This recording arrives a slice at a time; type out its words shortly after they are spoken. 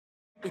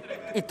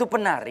Itu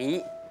penari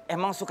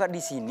emang suka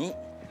di sini.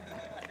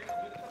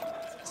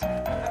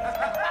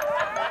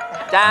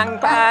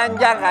 Kacang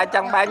panjang,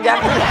 kacang panjang.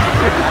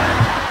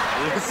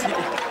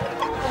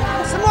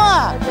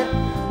 Semua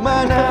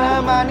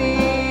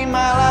menemani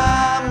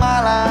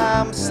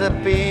malam-malam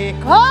sepi.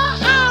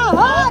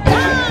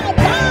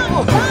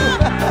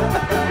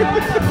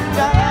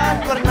 Jangan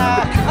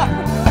pernah.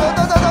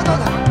 Tuh.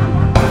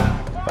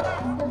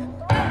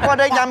 Kok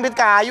ada yang nyambit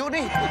kayu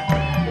nih?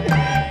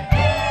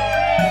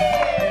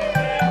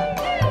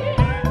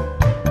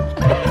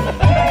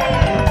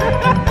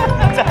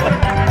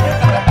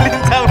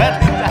 Lincah banget,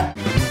 lincah.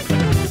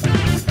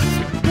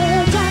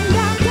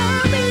 Bercanda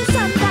kami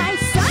santai,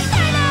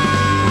 santai dong.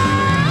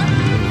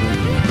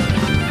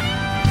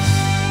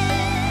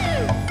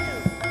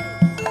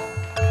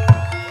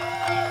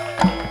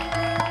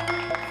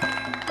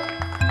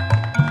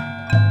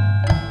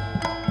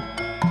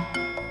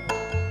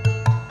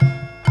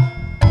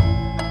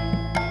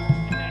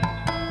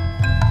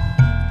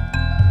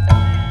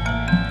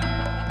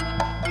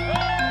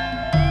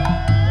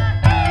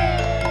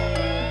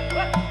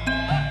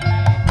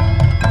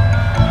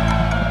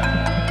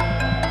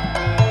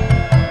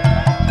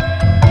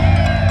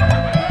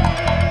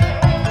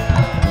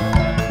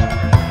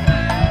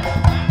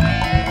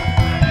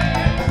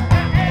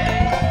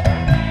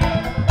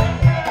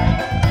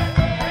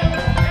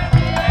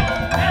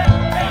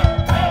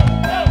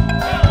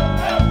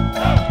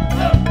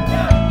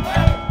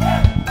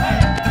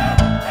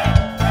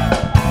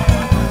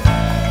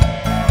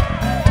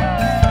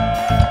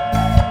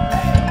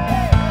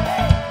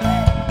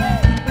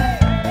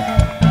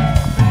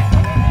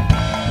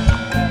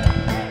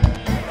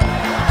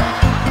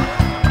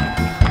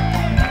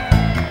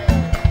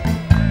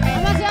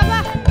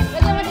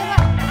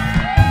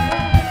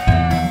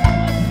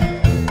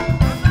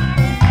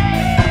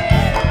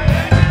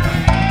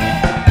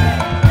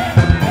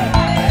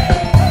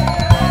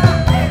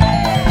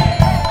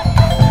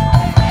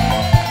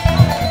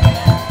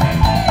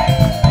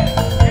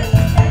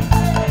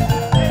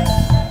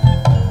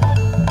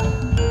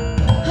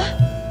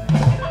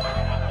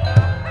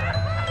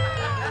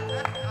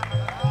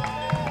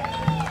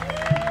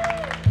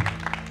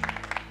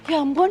 Ya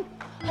ampun,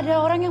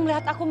 ada orang yang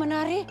melihat aku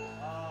menari.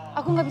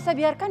 Aku nggak bisa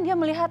biarkan dia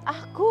melihat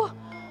aku.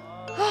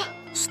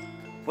 Shh,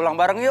 pulang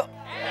bareng yuk.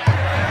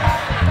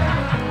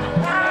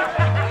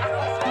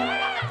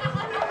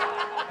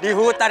 Di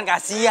hutan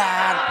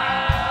kasihan.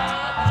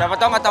 Siapa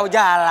tahu nggak tahu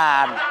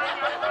jalan.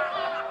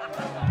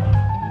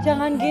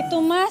 Jangan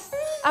gitu Mas,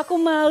 aku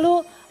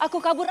malu,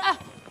 aku kabur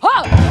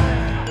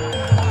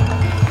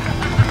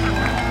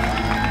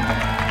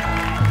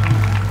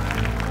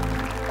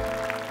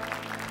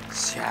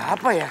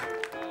Siapa ya?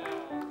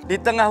 Di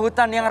tengah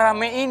hutan yang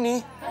rame ini.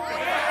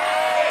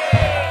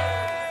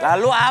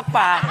 Lalu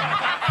apa?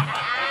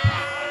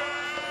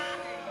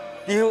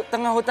 Di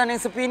tengah hutan yang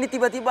sepi ini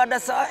tiba-tiba ada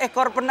seorang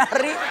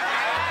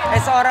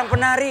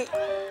penari.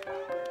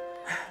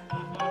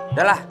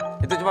 Udahlah,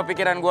 itu cuma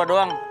pikiran gua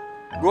doang.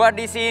 Gua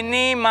di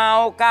sini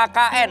mau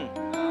KKN.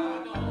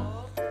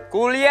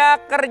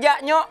 Kuliah kerja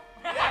nyok.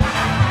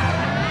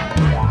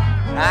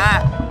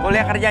 Nah,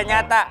 kuliah kerja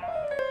nyata.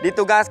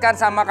 Ditugaskan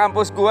sama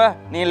kampus gua.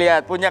 Nih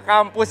lihat, punya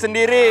kampus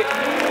sendiri.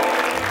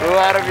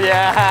 Luar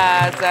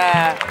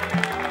biasa.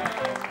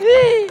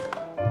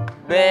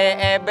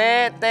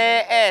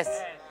 BEBTS.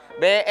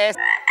 BS.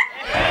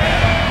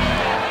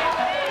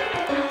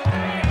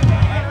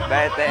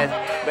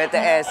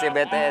 BTS.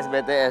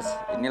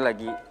 Ini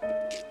lagi.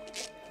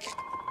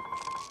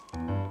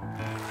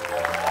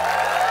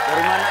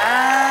 Dari mana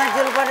aja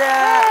lu pada?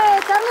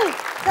 Charlie,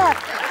 Sat.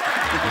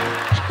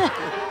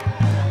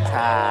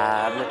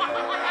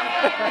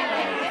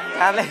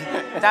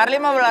 Charlie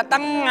mah belah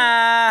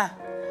tengah.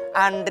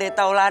 Andre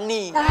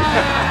Taulani.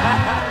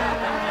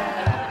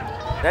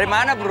 Dari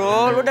mana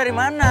bro? Lu dari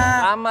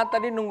mana? Sama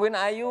tadi nungguin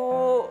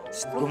Ayu.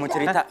 Gue mau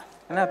cerita.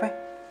 Kenapa?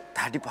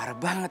 Tadi parah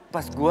banget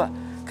pas gue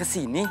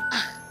kesini.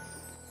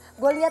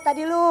 Gue lihat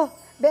tadi lu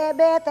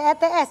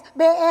BBTS,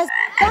 BS.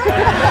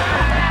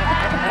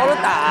 Oh lu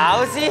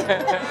tahu sih?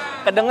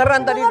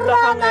 Kedengeran tadi di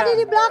belakangnya. Tadi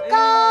di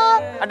belakang.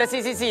 Ada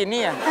sisi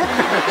sini ya?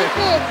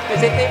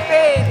 CCTV.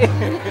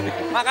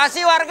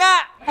 Makasih warga.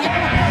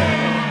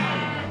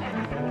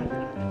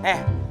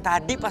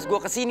 Tadi pas gue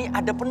kesini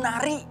ada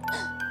penari.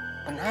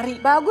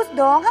 Bagus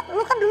dong,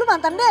 lu kan dulu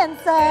mantan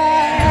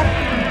dancer.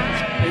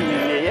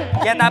 Iya.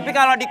 Ya tapi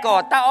kalau di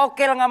kota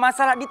oke lah, nggak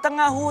masalah. Di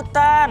tengah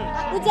hutan.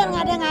 Lu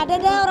jangan ngada-ngada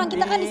dah, orang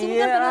kita kan di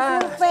sini kan pengen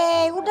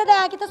survei. Udah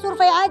dah, kita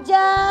survei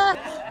aja.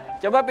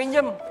 Coba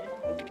pinjem,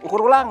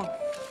 ukur ulang.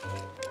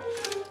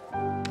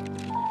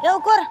 Ya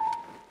ukur.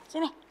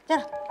 Sini,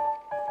 Jar.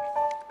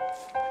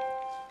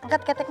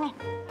 Angkat keteknya.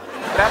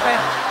 Berapa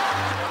ya?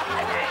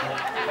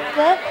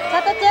 Jar,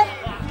 catat Jar.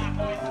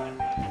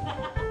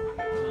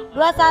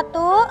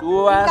 21,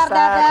 lingkar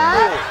dada.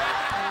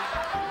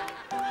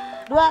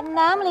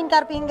 26,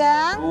 lingkar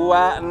pinggang.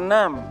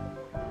 26.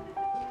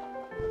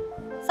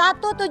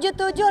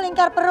 177,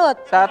 lingkar perut.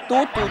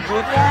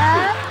 177.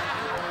 Ya.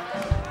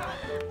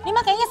 Ini Ini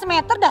mah kayaknya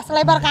semeter dah,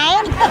 selebar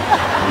kain.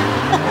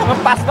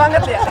 Ngepas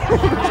banget ya.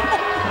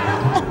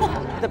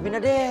 Kita pindah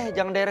deh,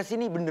 jangan daerah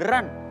sini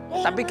beneran.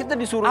 Tapi kita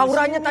disuruh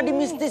Auranya tadi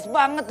mistis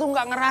banget tuh,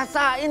 nggak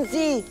ngerasain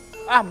sih.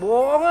 Ah,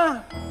 bohong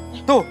ah.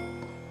 Tuh,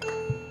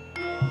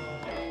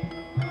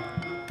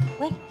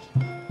 Weh,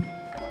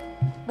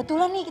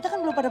 betulan nih kita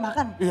kan belum pada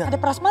makan. Iya. Ada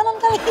prasmanan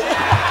kali.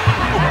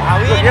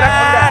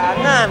 kawinan.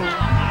 Kondangan.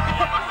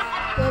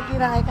 Ya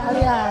kira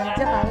kali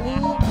aja kali.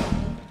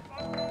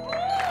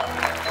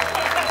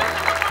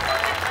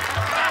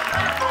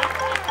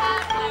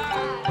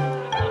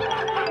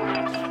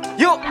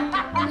 Yuk.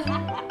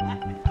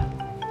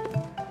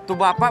 Tuh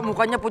bapak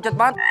mukanya pucat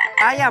banget.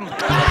 Ayam.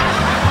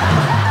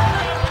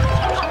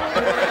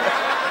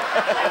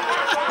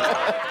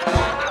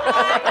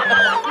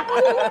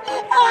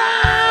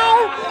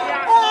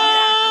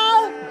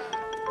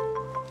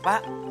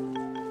 Pak.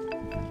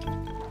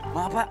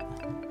 Maaf, Pak.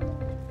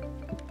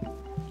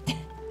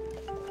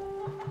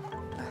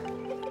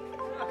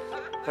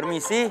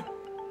 Permisi.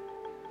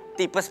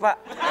 Tipes, Pak.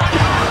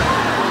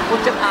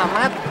 Pucet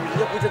amat.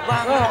 Dia pucat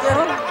banget ya.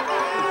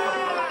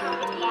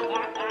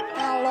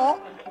 Kalau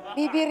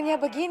bibirnya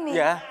begini,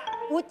 Ya.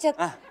 pucet,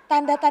 Ah.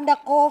 tanda-tanda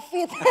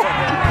COVID.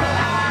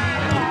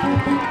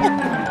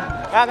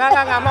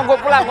 Nggak, mau gue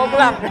pulang, mau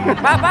pulang.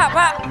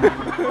 Pak.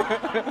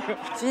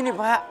 Sini,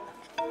 Pak.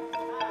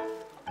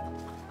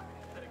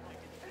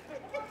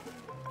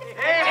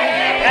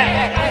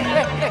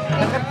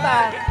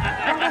 Deketan.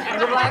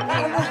 Mundur lagi.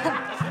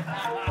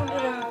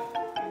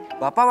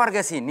 Bapak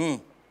warga sini.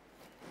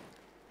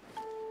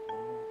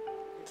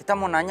 Kita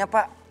mau nanya,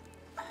 Pak.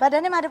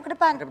 Badannya madep ke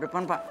depan, Ke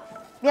depan, Pak.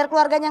 biar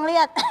keluarganya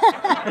ngeliat.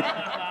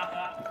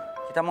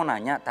 Kita mau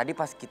nanya, tadi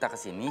pas kita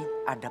kesini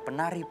ada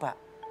penari, Pak.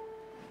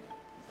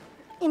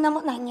 Ina mau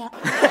nanya.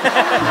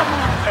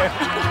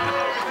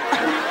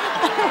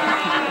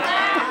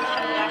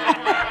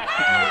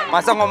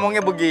 Masa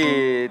ngomongnya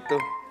begitu?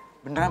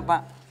 Beneran,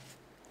 Pak?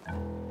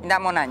 Tidak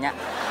mau nanya.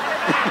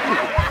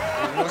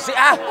 Musik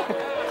ah.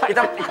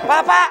 Kita,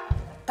 Pak,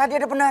 tadi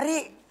ada penari.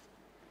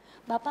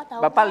 Bapak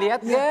tahu. Bapak lihat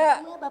nggak? Iya,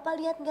 Bapak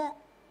lihat nggak?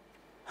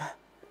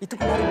 Itu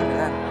penari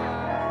beneran.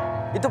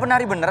 Itu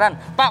penari beneran.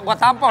 Pak, gua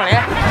tampol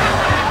ya.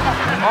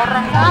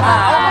 Orang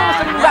Sabar.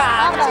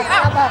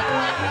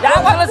 Ya,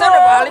 selesai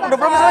udah balik. Udah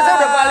belum selesai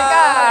udah balik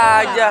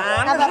aja.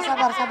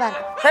 Sabar.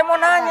 Saya mau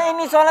nanya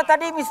ini soalnya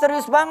tadi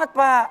misterius banget,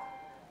 Pak.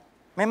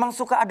 Memang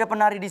suka ada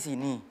penari di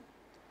sini.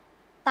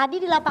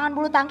 Tadi di lapangan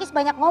bulu tangkis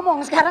banyak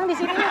ngomong, sekarang di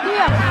sini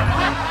diam.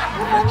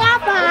 Lu maunya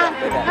apa?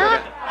 Hah?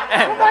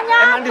 Lu maunya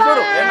apa?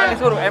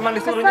 Emang disuruh.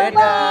 Kesel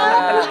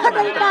banget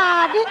dari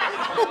tadi.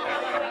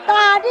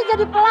 Tadi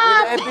jadi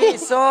pelatih.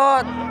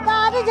 Episode.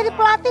 Tadi jadi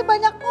pelatih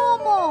banyak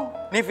ngomong.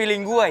 Nih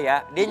feeling gua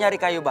ya, dia nyari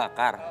kayu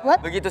bakar.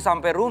 What? Begitu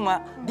sampai rumah,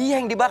 dia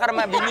yang dibakar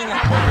sama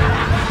bininya.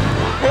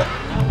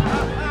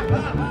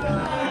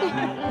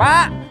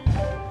 Pak,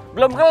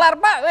 Belum kelar,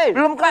 Pak. Weh.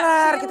 belum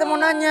kelar, kita mau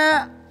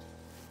nanya.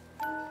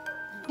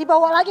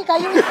 Dibawa lagi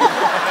kayunya.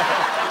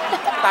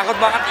 Takut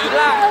banget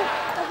hilang.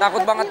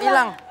 Takut banget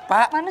hilang.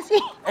 Pak, Mana sih?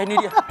 ini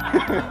dia.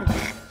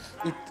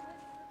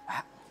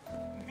 Pak,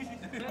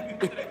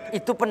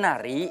 itu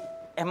penari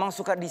emang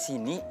suka di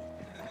sini.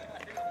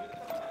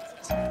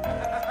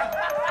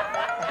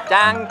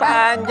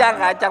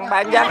 Kacang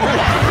panjang.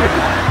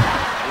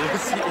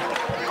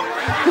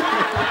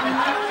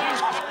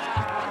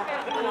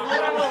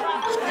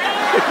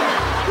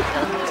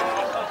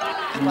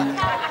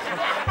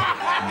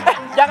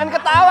 Jangan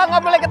ketawa,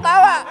 nggak boleh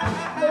ketawa.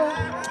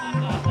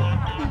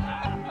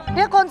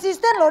 Dia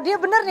konsisten loh, dia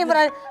bener nih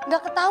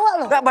nggak ketawa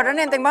loh. Enggak,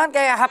 badannya enteng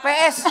banget kayak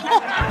HPS.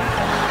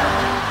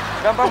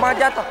 Gampang banget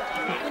jatuh.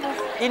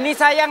 Ini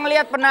saya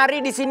ngelihat penari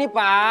di sini,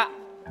 Pak.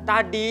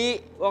 Tadi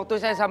waktu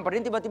saya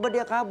samperin tiba-tiba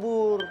dia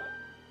kabur.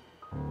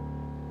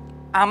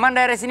 Aman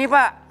daerah sini,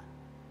 Pak?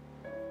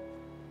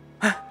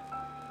 Hah?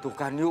 Tuh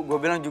kan yuk, gue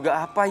bilang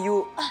juga apa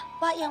yuk?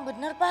 Pak yang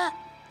bener Pak.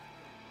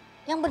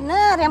 Yang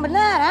bener, ha?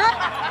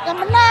 Yang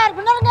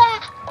bener nggak?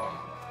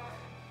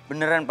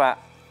 Beneran, Pak?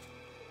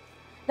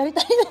 Dari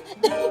tadi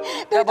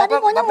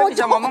Gak, maunya Bapak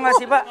bisa ngomong gak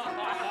sih, Pak?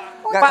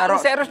 Gak, Pak, taruh.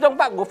 serius dong,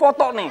 Pak. Gue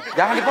foto nih.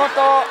 Jangan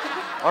dipoto.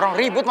 Orang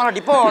ribut malah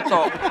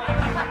dipoto.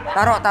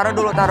 Taruh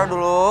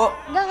dulu.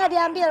 Nggak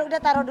diambil, udah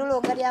taruh dulu,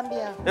 nggak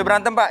diambil. Yuk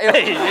berantem, Pak, yuk.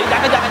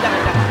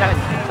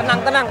 Jangan.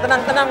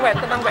 Tenang, weh.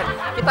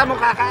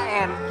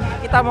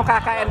 Kita mau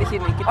KKN di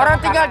sini. Orang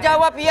tinggal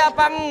jawab iya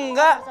apa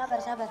enggak.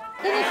 Sabar.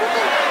 Ini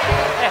ikutin.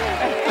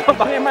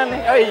 Bang Eman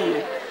nih. Oh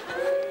iya.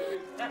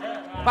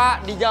 Pak,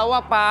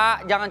 dijawab,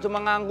 Pak. Jangan cuma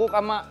ngangguk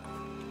sama...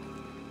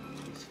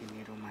 Di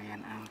sini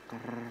lumayan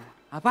angker.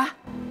 Apa?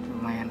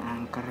 Lumayan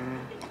angker.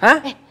 Hah?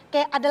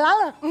 Kayak ada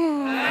laler.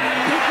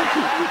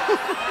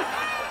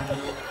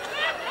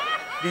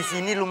 Di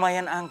sini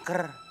lumayan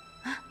angker.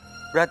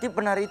 Berarti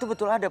penari itu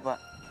betul ada, Pak?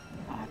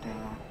 Ada.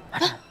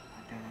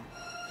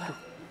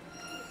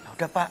 Ya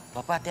udah, Pak.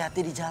 Bapak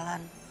hati-hati di jalan.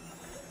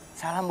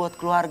 Salam buat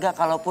keluarga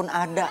kalaupun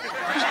ada.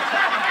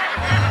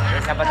 Ya,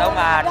 siapa tahu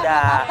nggak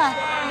ada. Apa-apa.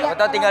 Siapa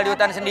tahu tinggal di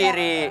hutan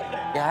sendiri.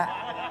 Ya.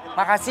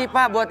 Makasih,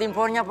 Pak, buat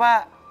infonya,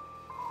 Pak.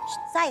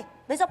 Say,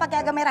 Besok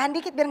pakai agak merahan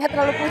dikit biar nggak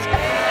terlalu pucat.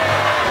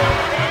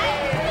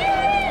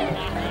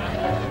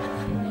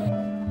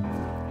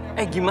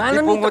 Gimana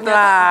nih? Dipungut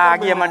ternyata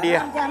lagi sama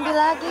dia. Diambil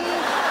lagi.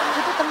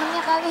 Itu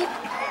temennya kali.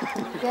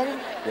 Biarin,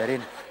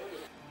 Biarin.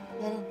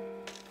 biarin.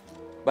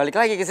 Balik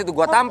lagi ke situ,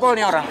 gua tampol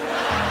nih orang.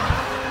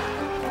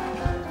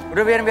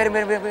 Udah biarin.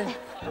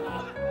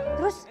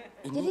 Terus,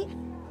 Ini jadi...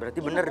 berarti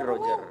bener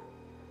Roger.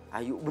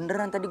 Ayu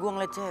beneran tadi gua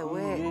ngeliat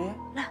cewek.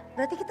 Nah,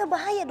 berarti kita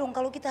bahaya dong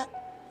kalau kita...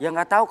 Ya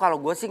nggak tahu, kalau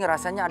gue sih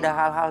ngerasanya ada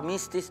hal-hal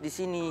mistis di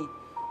sini.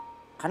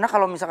 Karena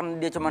kalau misalkan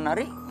dia cuma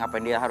nari,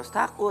 ngapain dia harus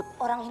takut?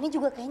 Orang ini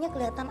juga kayaknya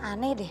kelihatan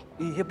aneh deh.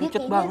 Iya, Dia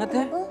pucet kayaknya, banget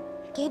ya.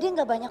 Kayak dia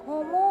nggak banyak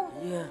ngomong.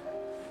 Iya.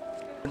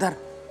 Bentar.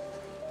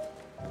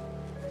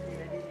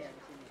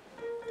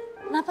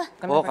 Kenapa?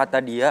 Oh kata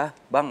dia,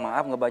 Bang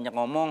maaf nggak banyak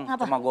ngomong, Apa?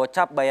 cuma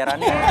gocap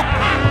bayarannya.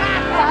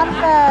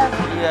 Pantes.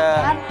 Iya.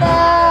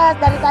 Pantes.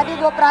 Dari tadi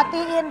gue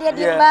perhatiin dia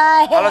diem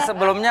baik. Kalau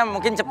sebelumnya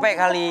mungkin cepek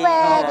kali.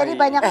 Cepek, jadi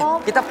banyak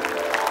ngomong. Kita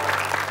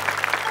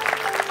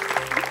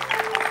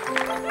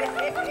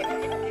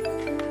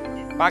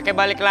pakai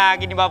balik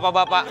lagi nih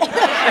bapak-bapak.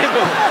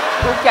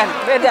 Bukan,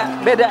 beda.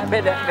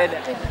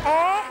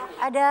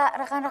 Ada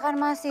rekan-rekan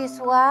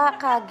mahasiswa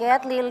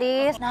kaget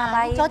Lilis.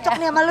 Nah, ini cocok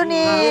nih sama lu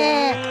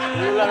nih.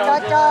 Ini Kan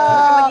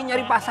cocok. lagi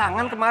nyari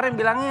pasangan kemarin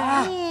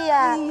bilangnya.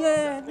 Iya.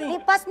 Ini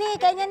pas nih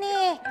kayaknya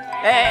nih.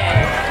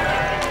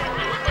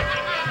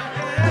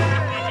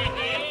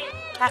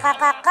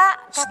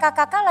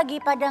 Kakak-kakak lagi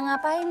pada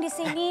ngapain di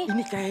sini?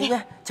 Ini kayaknya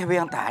cewek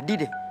yang tadi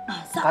deh.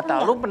 Masa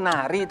Kata lu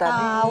penari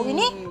tadi. tahu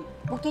ini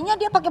buktinya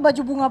dia pakai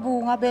baju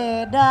bunga-bunga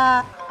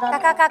beda.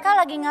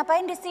 Kakak-kakak lagi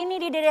ngapain di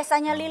sini di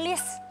desanya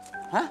Lilis?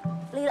 Hah?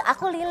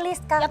 Aku Lilis,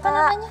 kakak. Siapa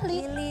namanya,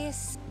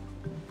 Lilis.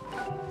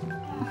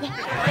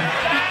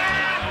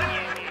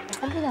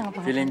 Kamu bilang apa?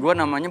 Feeling gue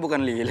namanya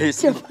bukan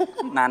Lilis.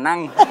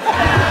 Nanang.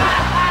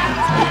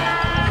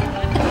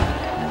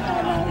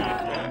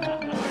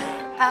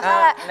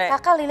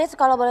 Kakak Lilis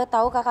kalau boleh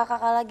tahu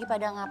kakak-kakak lagi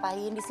pada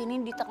ngapain di sini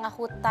di tengah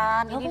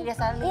hutan ini di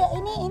desa Lilis. Iya,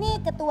 ini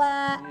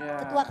ketua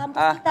kampus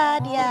kita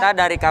dia. Kita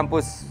dari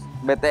kampus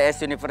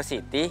BTS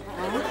University.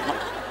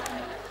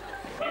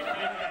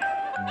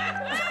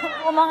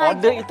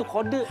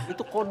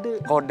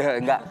 Kode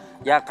enggak.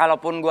 Ya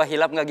kalaupun gua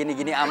hilap nggak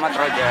gini-gini amat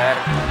Roger.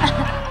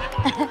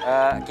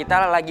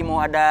 Kita lagi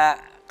mau ada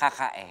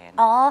KKN.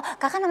 Oh,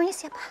 kakak namanya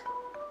siapa?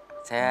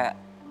 Saya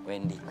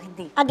Wendy.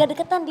 Agak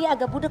deketan dia,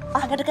 agak budek,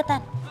 agak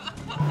deketan.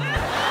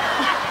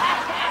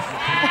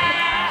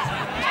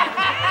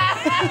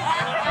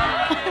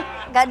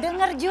 Gak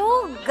denger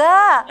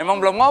juga.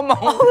 Emang belum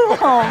ngomong. Belum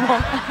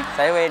ngomong.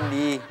 Saya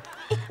Wendy.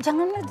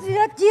 Jangan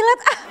jilat-jilat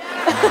ah.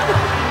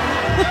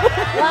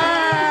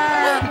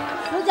 Wah,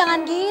 lu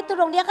jangan gitu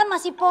dong, dia kan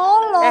masih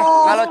polos.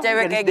 Kalau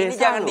cewek kayak gini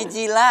jangan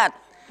dijilat.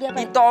 Dia apa?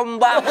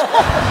 Ditombak.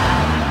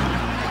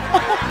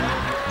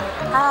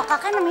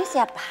 Kakak namanya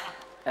siapa?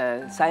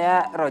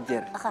 Saya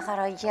Roger. Kakak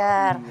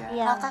Roger.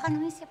 Iya. Kakak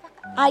namanya siapa?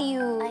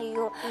 Ayu.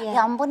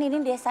 Ya ampun ini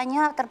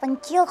desanya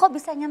terpencil kok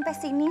bisa nyampe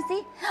sini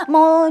sih?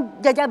 Mau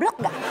jajablok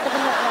nggak?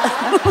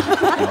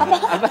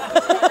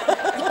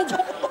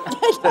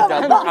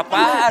 Jajablok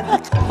apaan?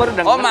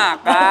 Oh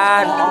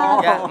makan.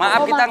 Ya,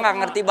 maaf kita nggak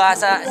ngerti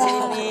bahasa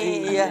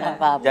sini. Iya.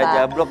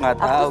 Jajablok nggak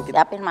tahu. Aku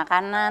siapin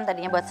makanan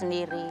tadinya buat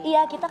sendiri.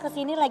 Iya, kita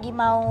kesini lagi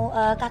mau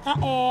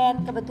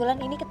KKN.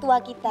 Kebetulan ini ketua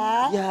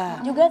kita.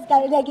 Ya. Juga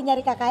sekali lagi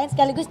nyari KKN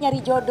sekaligus nyari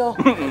jodoh.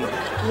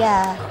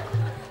 Iya.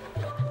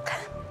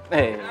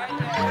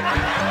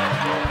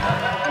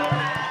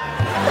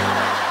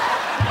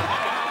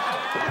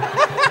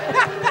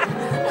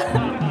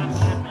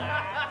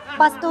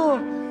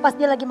 Pas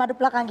dia lagi madu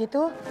belakang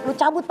gitu, lu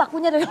cabut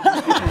pakunya dari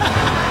belakang.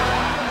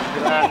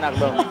 Anak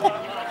dong.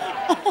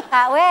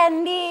 Kak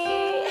Wendy.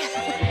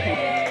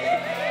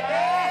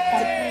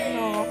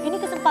 Ini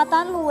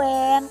kesempatan lu,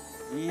 Wen.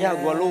 Iya,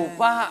 gua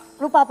lupa.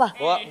 Lupa apa?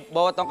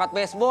 Bawa tongkat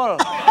baseball.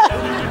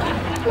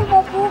 Lu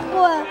mau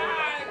pukul.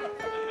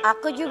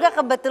 Aku juga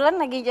kebetulan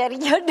lagi cari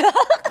jodoh.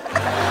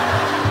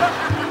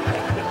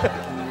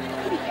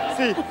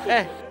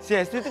 Si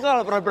Hesti itu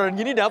kalau peran-peran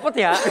gini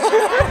dapet ya.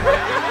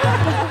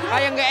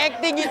 Kayak nggak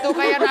acting gitu,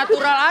 kayak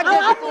natural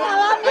aja gitu.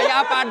 Kayak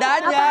apa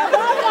adanya.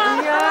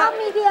 Iya.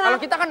 Alami dia.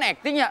 Kalau kita kan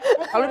acting ya,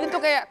 kalau dia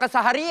tuh kayak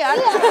keseharian.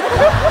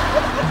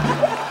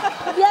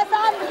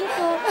 Kebiasaan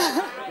begitu.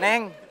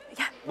 Neng,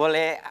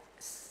 boleh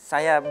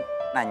saya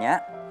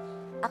nanya?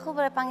 Aku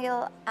boleh panggil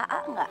AA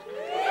nggak?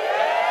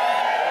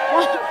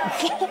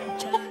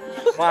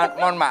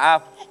 Mohon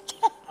maaf.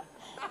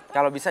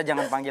 Kalau bisa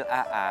jangan panggil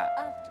AA.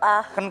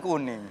 Apa? Kan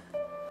kuning.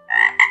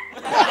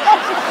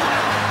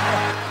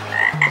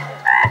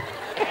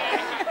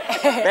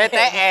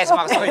 BTS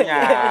maksudnya.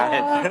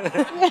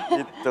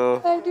 Gitu.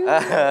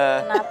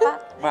 Kenapa?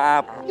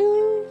 Maaf.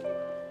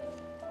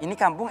 Ini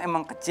kampung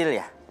emang kecil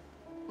ya?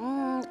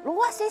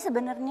 Luas sih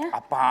sebenarnya.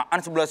 Apaan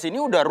sebelah sini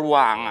udah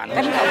ruangan.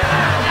 Kan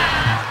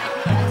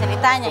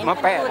ceritanya Cuma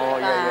ini kan oh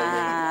iya.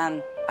 hutan.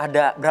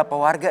 Ada berapa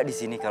warga di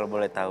sini kalau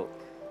boleh tahu?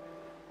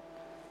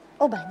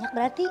 Oh banyak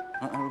berarti.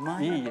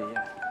 Lumayan. Iya.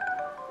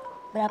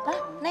 Berapa,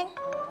 Neng?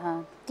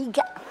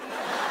 3.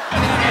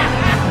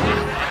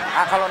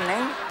 Ah, kalau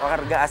Neng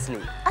warga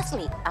asli.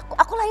 Asli,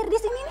 aku lahir di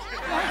sini nih.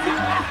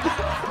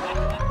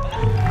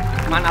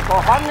 Mana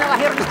pohonnya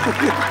lahir di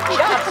sini?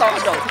 Jatuh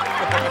dong.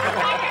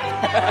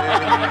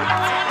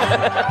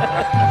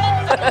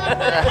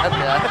 Sehat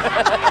ya.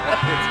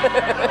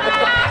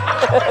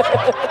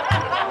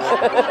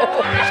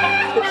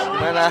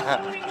 Gimana?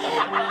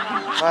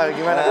 Pak,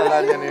 gimana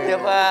keadaannya nih? Ya,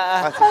 Pak.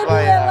 Mahasiswa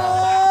ya.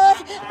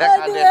 Ya,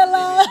 kades di sini.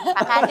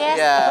 Pak Kades.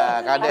 Ya,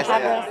 kades ya.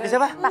 Bisa,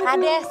 Pak? Pak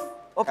Kades.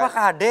 Oh, Pak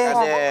Kades.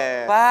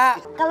 Kades. Pak.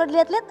 Kalau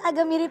dilihat-lihat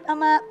agak mirip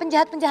sama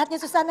penjahat-penjahatnya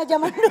Susana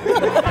zaman dulu.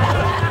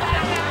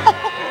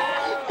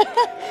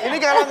 Ini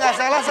kalau nggak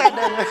salah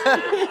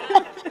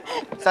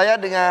saya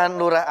dengan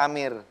Lurah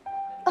Amir.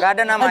 Gak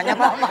ada namanya,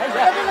 Pak.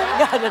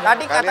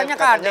 Tadi katanya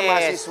Kades.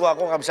 Mahasiswa,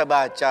 kok nggak bisa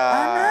baca.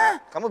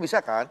 Kamu bisa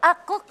kan?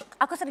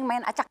 Aku sering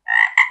main acak.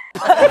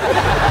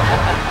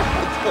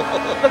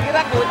 Lo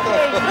kira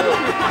kucing.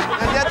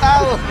 Kan dia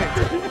tahu.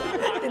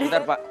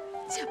 Bentar, Pak.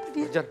 Siapa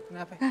dia? Roger,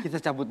 kenapa? Kita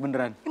cabut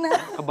beneran.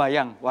 Kenapa?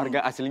 Kebayang,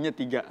 warga aslinya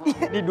 3.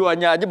 Ini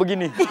 2-nya aja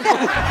begini.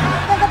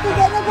 Yang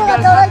ketiganya gue gak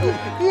tau lagi.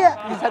 Iya.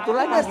 Satu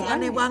lagi.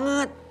 Aneh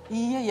banget.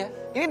 Iya ya.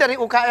 Ini dari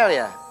UKL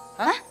ya?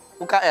 Hah?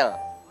 UKL.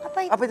 Apa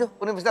itu? Apa itu?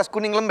 Universitas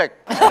Kuning Lembek.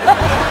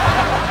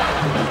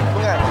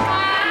 Bukan.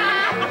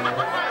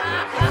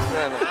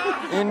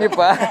 Ini,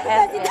 Pak.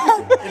 Kasih tahu.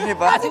 Ini,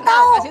 Pak. Kasih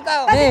tahu, kasih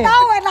tahu. Kasih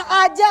tahu enak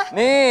aja.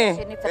 Nih.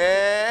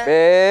 B,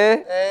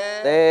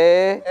 T,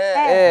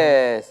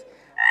 S.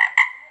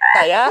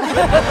 Saya.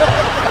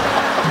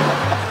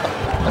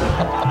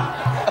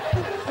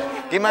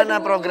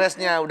 Gimana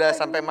progresnya? Udah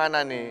sampai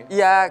mana nih?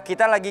 Ya,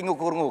 kita lagi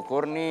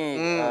ngukur-ngukur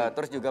nih.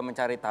 Terus juga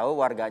mencari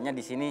tahu warganya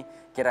di sini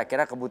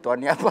kira-kira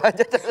kebutuhannya apa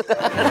aja.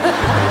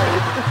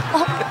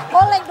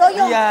 Oleng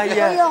doyong. Iya,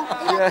 iya. Doyong.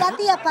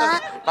 Hati-hati ya, Pak.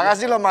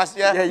 Makasih loh Mas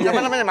ya. Iya, iya. Siapa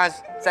namanya Mas?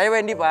 Saya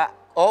Wendy, Pak.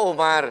 Oh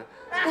Umar.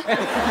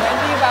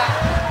 Wendy, Pak.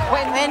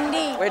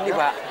 Wendy. Wendy,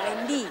 Pak.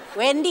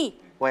 Wendy.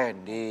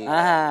 Wendy.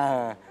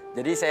 Ah,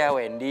 jadi saya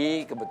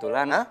Wendy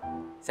kebetulan. Hah?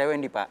 Saya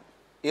Wendy, Pak.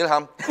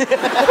 Ilham.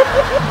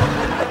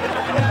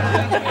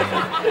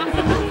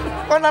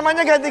 Kok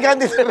namanya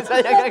ganti-ganti terus?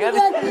 Saya gak ganti.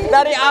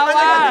 Dari awal.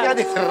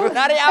 Ganti-ganti terus.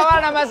 Dari awal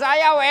nama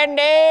saya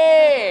Wendy.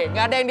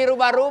 Gak ada yang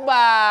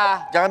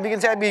dirubah-rubah. Jangan bikin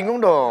saya bingung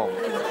dong.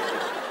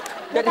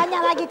 Dia tanya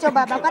lagi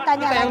coba, Bapak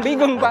tanya Kita yang lagi.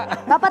 bingung, Pak.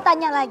 Bapak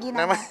tanya lagi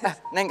Nama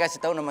Neng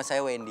kasih tahu nama saya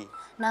Wendy.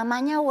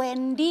 Namanya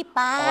Wendy,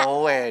 Pak.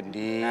 Oh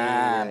Wendy. Nah,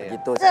 Iya, iya.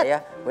 begitu saya.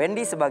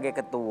 Wendy sebagai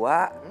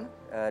ketua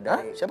Hah?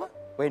 dari Siapa?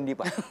 Wendy,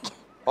 Pak.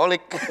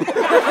 Olik.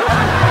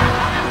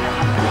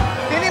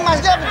 Ini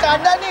Masnya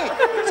bercanda nih.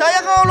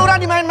 Saya kalau lurah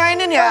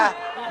dimain-mainin ya.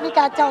 Ini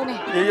kacau nih.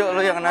 Yuk,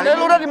 lu yang kenalin. Saya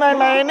lurah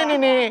dimain-mainin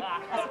ini.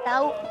 Kasih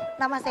tahu,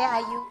 nama saya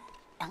Ayu.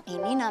 Yang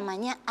ini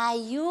namanya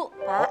Ayu,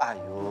 Pak. Oh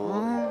Ayu.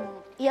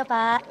 Iya,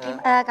 Pak.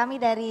 Kami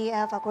dari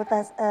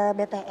Fakultas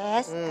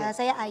BTS.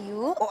 Saya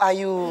Ayu. Oh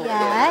Ayu.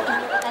 Iya,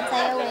 ini rekan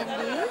saya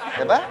Wendy.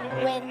 Siapa?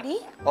 Wendy.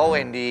 Oh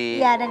Wendy.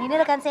 Iya, dan ini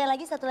rekan saya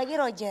lagi, satu lagi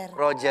Roger.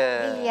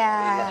 Roger. Iya.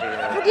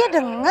 Oh, dia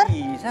denger.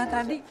 Bisa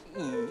tadi.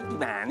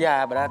 Gimana?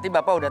 Ya, berarti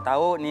Bapak udah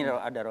tahu nih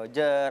ada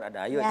Roger,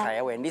 ada Ayu, Ya.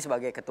 saya Wendy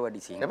sebagai ketua di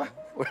sini. Siapa?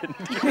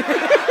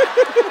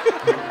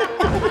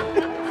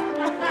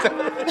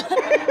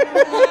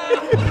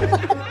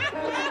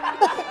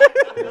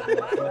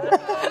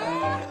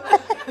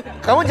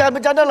 Kamu jangan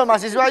bercanda loh,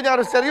 mahasiswa ini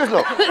harus serius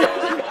loh.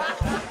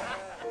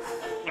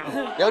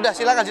 Ya udah,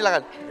 silakan.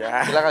 Silakan.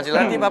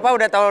 Berarti Bapak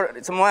udah tahu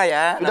semua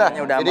ya? Udah,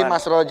 Namanya udah jadi aman.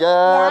 Mas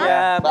Roger,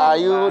 Ya, Mbak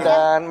Ayu,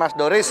 dan Mas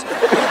Doris.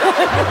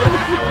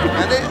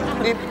 Nanti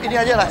ini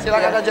aja lah,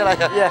 silakan aja lah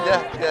ya. Iya.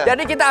 Ya.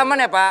 Jadi kita aman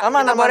ya, Pak?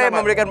 Aman, Kita aman, boleh aman.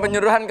 memberikan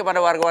penyuluhan kepada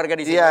warga-warga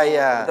di sini. Iya,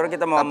 iya. Terus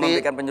kita mau Tapi-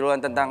 memberikan penyuluhan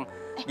tentang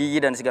gigi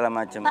dan segala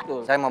macam.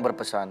 Saya mau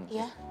berpesan,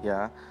 Iya. ya,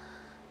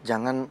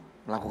 jangan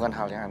melakukan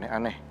hal yang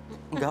aneh-aneh.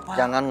 Enggak, Pak.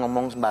 Jangan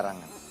ngomong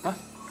sembarangan.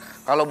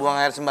 Kalau buang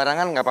air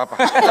sembarangan nggak apa-apa.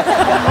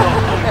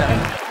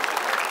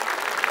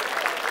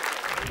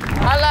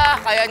 Alah,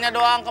 kayaknya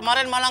doang.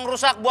 Kemarin Malang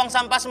rusak, buang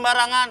sampah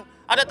sembarangan.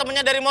 Ada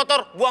temennya dari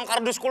motor, buang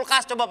kardus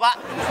kulkas, coba Pak.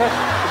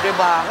 Gede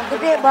banget.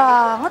 Gede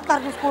banget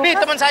kardus Nih kulkas.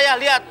 teman saya,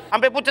 lihat.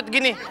 Sampai pucet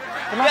gini.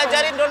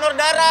 Diajarin donor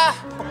darah.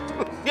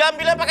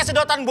 Diambilnya pakai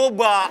sedotan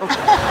boba.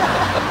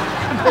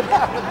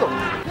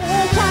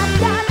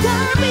 Bercanda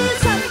tapi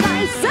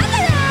santai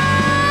saja.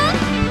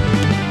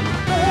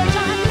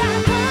 Bercanda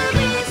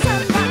tapi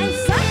santai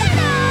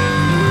saja.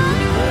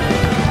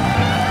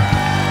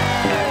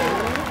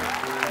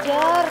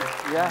 Jer,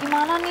 Ya.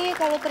 gimana nih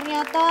kalau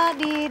ternyata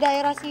di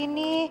daerah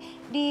sini,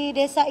 di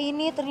desa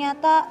ini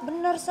ternyata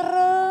bener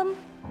serem.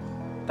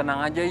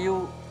 Tenang aja,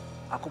 Yu.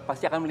 Aku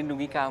pasti akan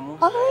melindungi kamu.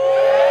 Oh.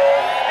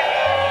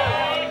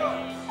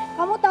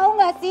 Kamu tahu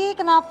nggak sih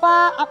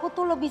kenapa aku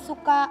tuh lebih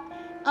suka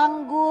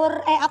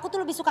aku tuh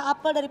lebih suka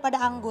apel daripada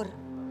anggur.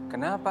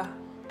 Kenapa?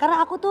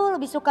 Karena aku tuh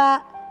lebih suka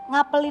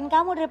ngapelin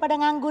kamu daripada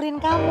nganggurin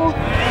kamu.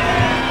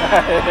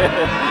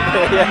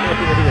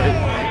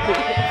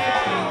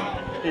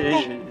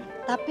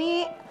 Tapi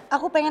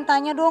aku pengen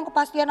tanya dong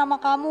kepastian sama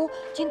kamu.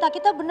 Cinta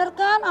kita bener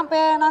kan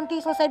sampai nanti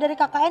selesai dari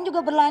KKN juga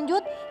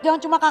berlanjut? Jangan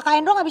cuma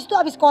KKN dong habis itu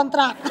habis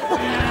kontrak.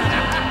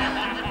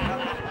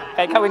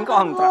 Kayak kawin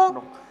kontrak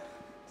dong.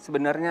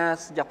 Sebenarnya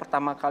sejak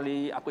pertama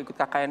kali aku ikut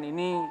KKN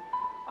ini,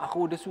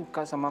 aku udah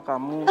suka sama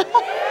kamu.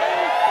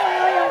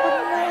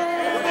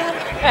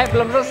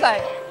 Belum selesai.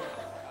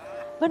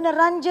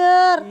 Beneran,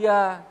 Jer?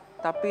 Iya,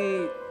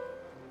 tapi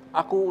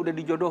aku udah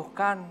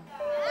dijodohkan.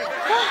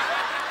 Hah?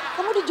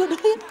 Kamu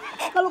dijodohin?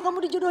 Kalau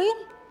kamu dijodohin,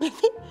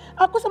 berarti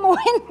aku sama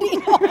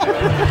Wendy dong.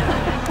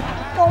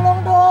 Tolong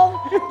dong,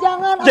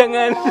 jangan.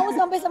 Jangan. Aku mau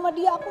sampai sama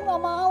dia, aku nggak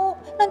mau.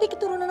 Nanti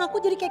keturunan aku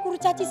jadi kayak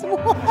kurcaci semua.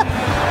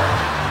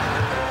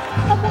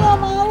 Aku nggak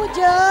mau,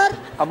 Jer.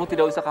 Kamu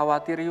tidak usah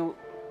khawatir, yuk.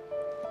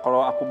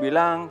 Kalau aku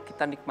bilang,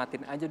 kita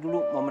nikmatin aja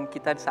dulu momen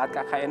kita saat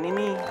KKN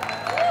ini.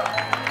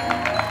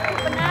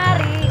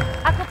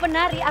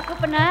 Aku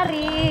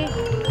penari.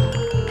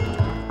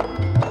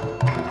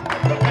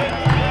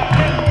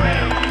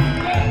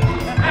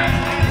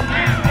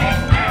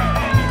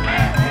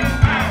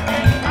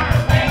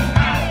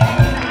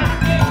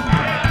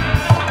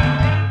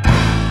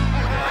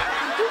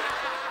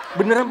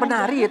 Beneran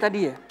penari ya tadi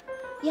ya?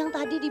 Yang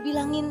tadi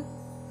dibilangin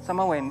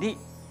Sama Wendy?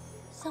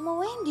 sama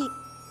Wendy.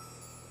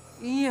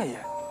 Iya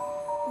ya?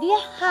 Dia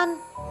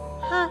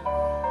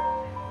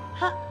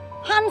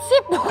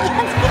Hansip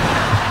bukan sih?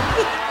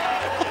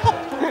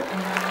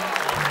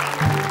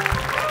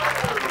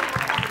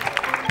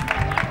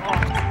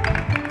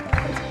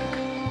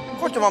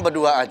 Kok cuma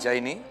berdua aja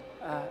ini?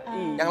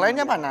 Iya. Yang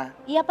lainnya mana?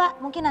 Iya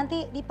Pak, mungkin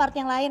nanti di part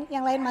yang lain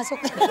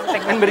masuk.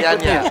 Segmen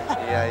berikutnya.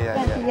 Iya.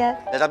 Iya.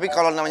 Ya, tapi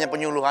kalau namanya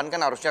penyuluhan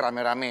kan harusnya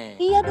rame-rame.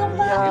 Iya dong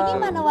Pak, ini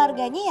mana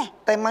warganya ya?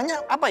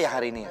 Temanya apa ya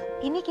hari ini ya?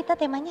 Ini kita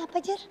temanya apa,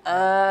 Jer?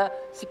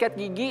 Sikat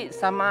gigi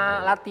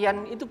sama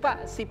latihan itu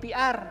Pak,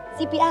 CPR.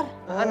 CPR.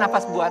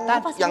 Nafas buatan.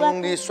 Nafas Yang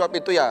buatan. di swab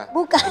itu ya?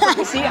 Bukan.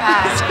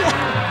 PCR.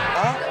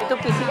 Hah? Itu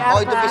PCR, Oh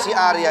itu Pak.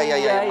 PCR, ya.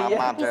 Iya.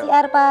 Maaf.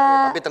 PCR,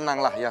 Pak. Tapi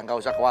tenanglah ya, nggak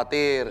usah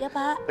khawatir. Iya,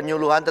 Pak.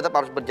 Penyuluhan tetap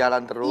harus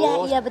berjalan terus.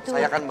 Iya, betul.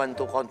 Saya akan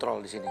bantu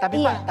kontrol di sini.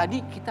 Tapi Iya. Pak, tadi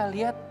kita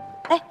lihat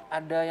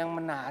ada yang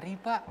menari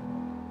Pak.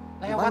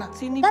 Lewat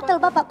sini Gatel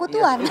Pak. Bapak,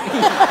 kutuan.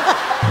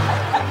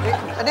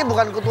 Ini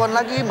bukan kutuan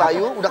lagi, Mbak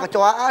Ayu, udah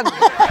kecoaan.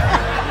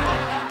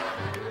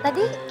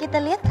 Tadi kita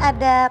lihat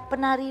ada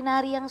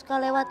penari-nari yang suka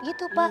lewat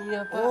gitu, Pak.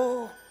 Iya Pak.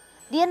 Oh,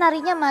 Dia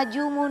narinya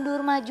maju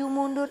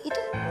mundur. Itu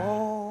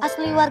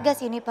asli warga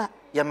sini, Pak.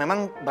 ya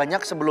memang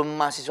banyak sebelum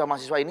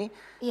mahasiswa-mahasiswa ini,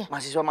 Iya.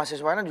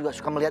 mahasiswa-mahasiswanya juga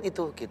suka melihat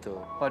itu gitu.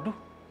 Waduh.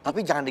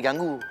 Tapi jangan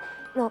diganggu.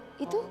 Loh,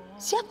 itu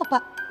siapa,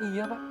 Pak?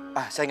 Iya Pak.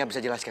 Saya nggak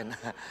bisa jelaskan.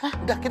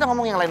 Udah, kita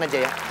ngomong yang lain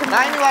aja ya.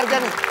 Nah ini warga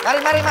nih.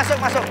 Mari masuk.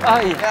 Oh,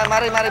 iya. Ya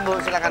mari Bu,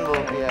 silakan Bu.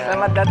 Ya.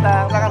 Selamat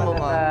datang. Silakan Bu.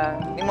 Selamat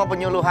datang. Ini mau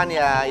penyuluhan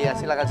ya. Ya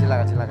silakan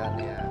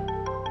ya.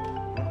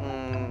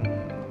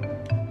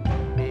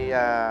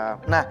 Iya.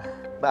 Nah,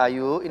 Mbak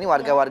Ayu, ini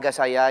warga-warga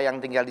saya yang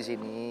tinggal di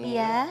sini.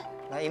 Iya.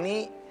 Nah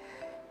ini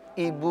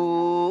Ibu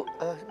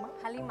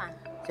Halimah.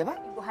 siapa?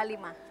 Ibu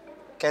Halimah.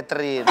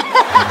 Catherine.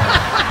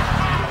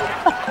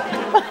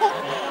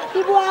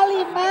 Ibu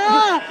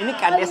Halimah. Ini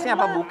kadesnya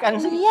apa bukan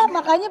sih? Iya,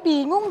 makanya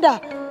bingung dah.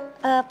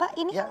 Pak,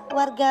 ini Ya.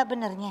 warga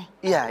benernya.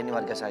 Iya, ini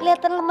warga saya.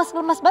 Kelihatan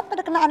lemas-lemas banget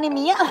pada kena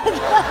anemia.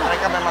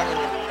 Mereka memang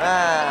ini.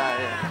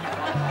 Iya.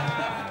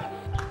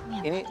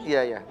 Ini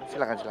iya.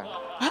 Silakan.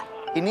 Hah?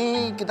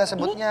 Ini kita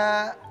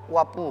sebutnya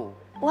wapu,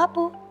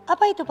 Wapu,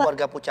 apa itu Pak?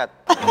 warga pucat.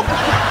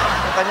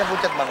 Mukanya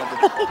pucat banget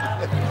itu.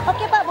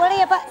 Oke Pak, boleh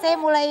ya Pak, saya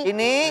mulai.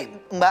 Ini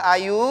Mbak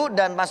Ayu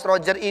dan Mas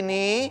Roger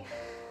ini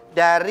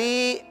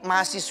dari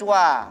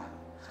mahasiswa.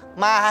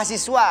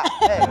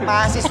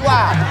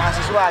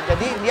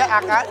 Jadi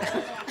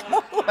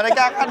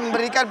mereka akan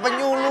memberikan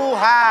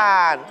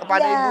penyuluhan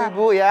kepada Ya.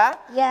 ibu-ibu ya.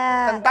 Ya.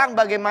 Tentang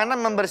bagaimana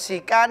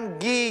membersihkan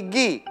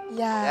gigi.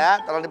 Ya.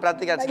 Tolong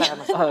diperhatikan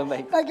silakan Mas. Oh,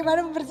 baik.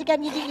 Bagaimana membersihkan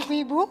gigi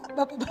ibu-ibu,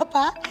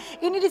 bapak-bapak.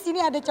 Ini di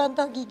sini ada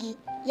contoh gigi,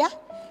 ya.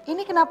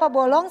 Ini kenapa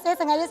bolong? Saya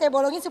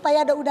bolongin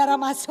supaya ada udara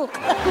masuk.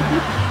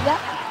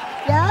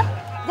 ya.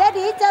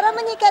 Jadi cara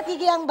menyikat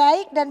gigi yang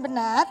baik dan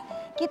benar,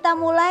 kita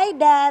mulai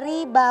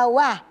dari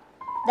bawah.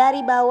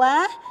 Dari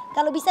bawah,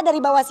 kalau bisa dari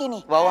bawah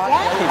sini. Bawah,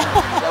 ya.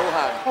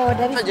 jauhan. Oh,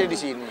 dari Kita jadi di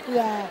sini.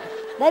 Iya.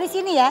 Dari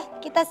sini ya,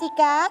 kita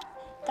sikat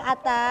ke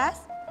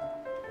atas.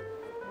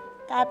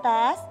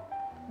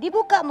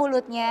 Dibuka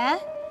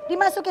mulutnya,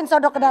 dimasukin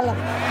sodok ke dalam.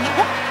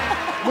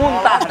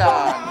 Muntah.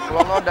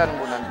 Klonodan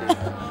Bu nanti.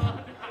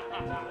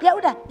 Ya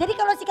udah, jadi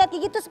kalau sikat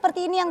gigi itu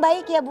seperti ini yang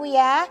baik ya Bu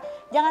ya.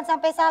 Jangan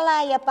sampai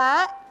salah ya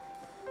Pak.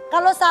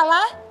 Kalau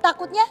salah,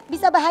 takutnya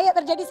bisa bahaya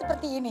terjadi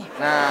seperti ini.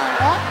 Nah,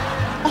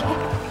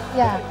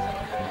 Ya.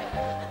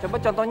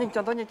 Coba contohnya.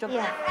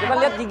 Iya. Coba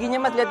lihat giginya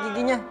Mas, lihat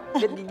giginya.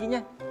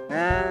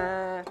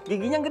 Nah,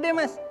 giginya yang gede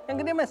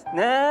Mas.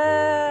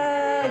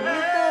 Nah,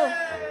 gitu.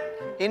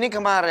 ini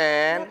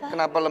kemarin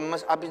kenapa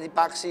lemes habis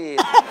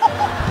divaksin.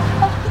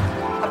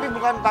 Tapi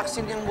bukan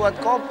vaksin yang buat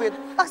COVID.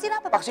 Vaksin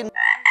apa Pak? Vaksin.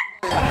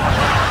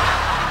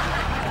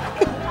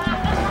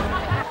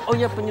 Oh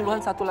ya, penyuluhan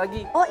satu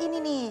lagi. Oh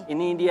ini nih.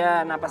 Ini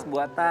dia napas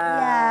buatan.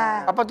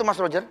 Ya. Apa tuh Mas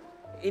Roger?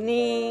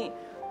 Ini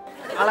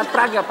alat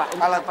peraga Pak.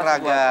 untuk Alat napas peraga.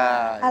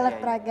 buatan. Alat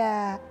Iya. peraga.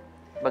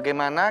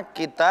 Bagaimana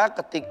kita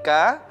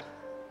ketika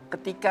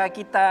Ketika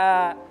kita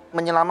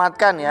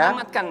menyelamatkan ya.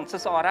 Menyelamatkan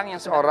seseorang yang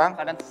Seseorang. sedang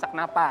dalam keadaan sesak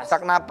napas.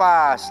 Sesak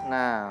napas.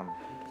 Nah,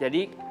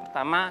 Jadi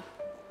pertama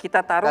kita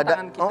taruh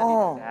tangan kita di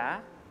dada,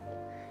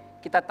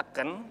 kita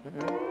tekan,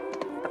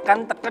 tekan.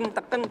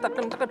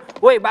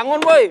 Woi bangun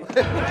woi,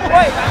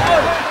 woi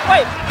bangun,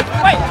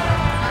 woi.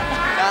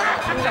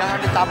 jangan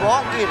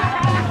ditabokin.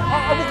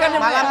 Oh bukan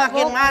Malah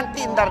makin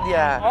mati ntar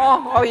dia.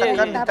 Oh iya.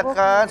 Tekan,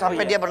 ditekan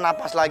sampai dia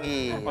bernapas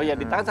lagi. Oh iya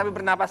ditahan sampai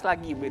bernapas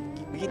lagi,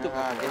 begitu.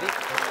 Nah, jadi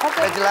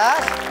udah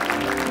jelas.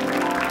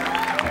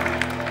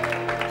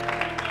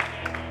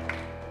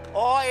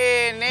 Oh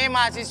ini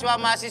mahasiswa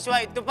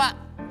itu Pak.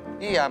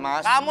 Iya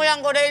mas. Kamu yang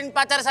godain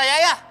pacar saya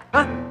ya?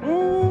 Hah?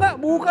 Enggak,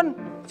 bukan.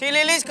 Si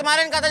Lilis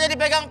kemarin katanya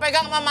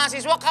dipegang-pegang sama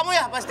mahasiswa, kamu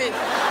ya pasti?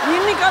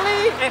 Ini kali.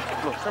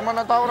 Loh. Saya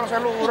mana tahu orang saya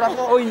lurah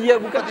kok. Oh iya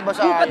bukan. Tiba-tiba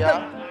saya.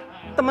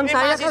 Teman Ini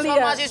saya kali ya.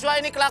 mahasiswa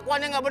ini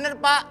kelakuannya nggak bener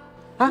Pak.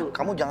 Hah?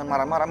 Kamu jangan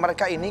marah-marah.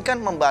 Mereka ini kan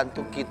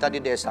membantu kita di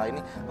desa ini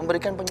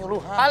memberikan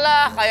penyuluhan.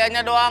 Alah,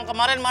 kayaknya doang.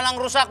 Kemarin malang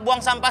rusak, buang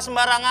sampah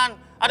sembarangan.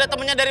 Ada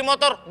temennya dari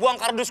motor, buang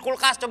kardus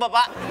kulkas coba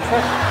Pak.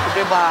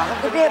 Gede banget.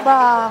 Gede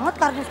banget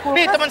kardus kulkas.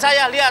 Nih teman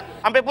saya, lihat.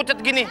 Sampai pucet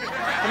gini.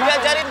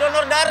 Diajarin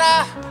donor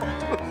darah.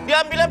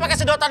 Diambilnya pakai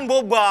sedotan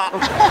boba.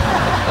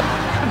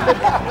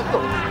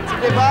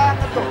 Gede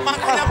banget tuh.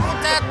 Makanya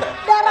pucet.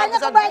 Darahnya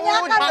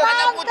kebanyakan Makanya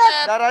banget.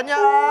 pucet. Darahnya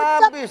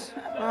habis.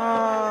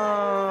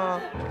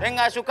 Saya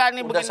nggak suka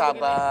nih Udah begini.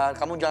 sabar,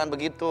 kamu jangan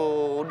begitu.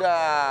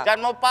 Udah. Jangan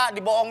mau Pak,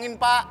 dibohongin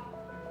Pak.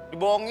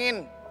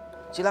 Dibohongin.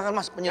 Silakan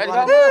mas,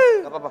 penyuluhan. Jangan.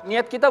 Gak apa-apa.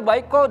 Niat kita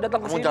baik kok datang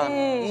ke Kamu sini. jangan.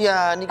 Iya,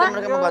 ini kan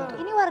mereka membantu.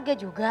 Ini warga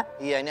juga.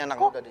 Iya, ini anak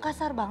Kok muda deh.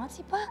 kasar banget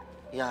sih Pak?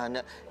 Ya,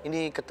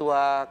 ini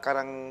ketua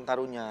Karang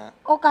Tarunya.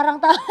 Oh Karang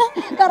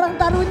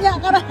Taruna.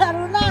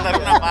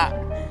 Taruna Pak.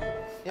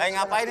 Lagi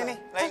ngapain ini?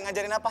 Lagi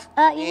ngajarin apa?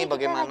 Ini kita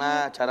bagaimana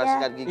lagi- cara ya.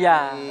 sikat gigi. Ya,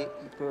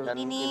 betul. Dan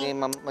Ini ini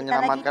kita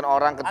menyelamatkan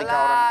orang ketika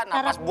orang.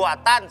 Alah, napas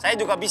buatan. Saya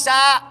juga bisa.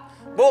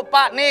 Bu,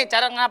 Pak, nih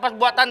cara napas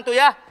buatan tuh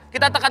ya.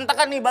 Kita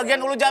tekan-tekan nih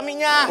bagian ulu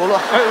jaminya. Ulu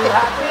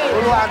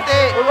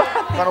hati.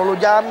 Bukan ulu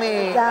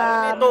jami.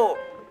 Itu.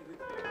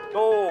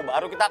 Tuh,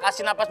 baru kita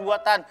kasih napas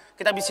buatan.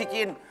 Kita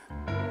bisikin.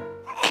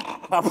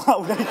 Bapak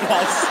udah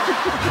ikhlas.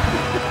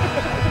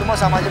 Itu mah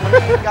sama aja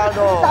meninggal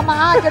dong. Sama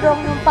aja dong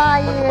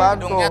nyumpahin.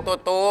 Hidungnya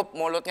tutup,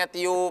 mulutnya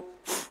tiup.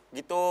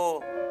 Gitu.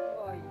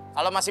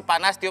 Kalau masih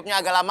panas, tiupnya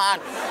agak lamaan.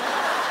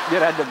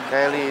 Biar adem.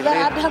 Kayak lilin.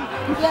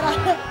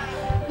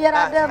 Biar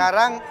Nah, adem.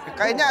 sekarang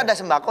kayaknya ada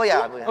sembako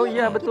ya, Bu? Ya? Oh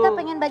iya betul. Kita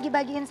pengen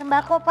bagi-bagiin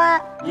sembako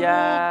Pak.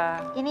 Ya.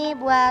 Ini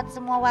buat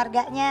semua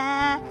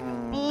warganya.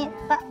 Nih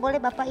Pak, boleh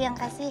Bapak yang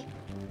kasih?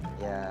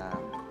 Ya.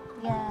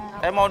 Ya.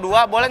 Saya mau 2,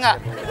 boleh nggak?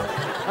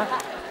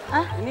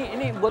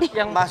 Ini buat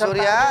yang Mas peserta,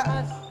 Surya,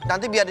 Mas.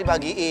 nanti biar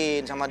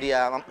dibagiin sama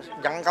dia.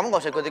 Jangan kamu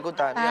nggak usah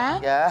ikut-ikutan. Hah?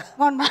 Ya.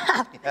 Mohon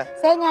maaf, Ya.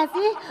 saya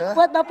ngasih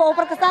buat Bapak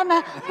oper ke sana,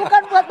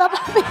 bukan buat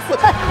Bapak bisa.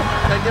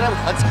 Saya kira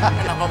buat saya.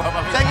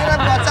 Saya kira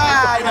buat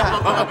saya.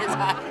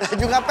 Saya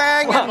juga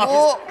pengen,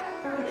 Bu.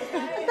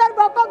 Ntar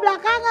Bapak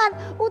belakangan,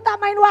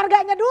 utamain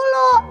warganya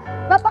dulu.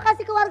 Bapak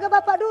kasih ke warga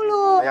Bapak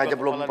dulu. Saya aja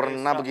belum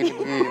pernah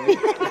begini-begini.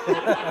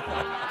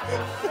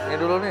 Ini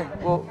dulu nih,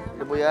 Bu.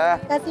 Ibu ya.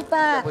 Kasih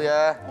Pak. Bu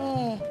ya.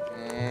 Nih,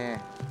 Nih.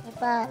 nih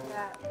Pak.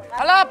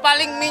 Alah,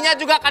 paling mie-nya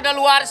juga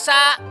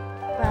kadaluarsa.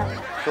 Pak.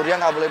 Surya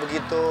nggak boleh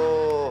begitu.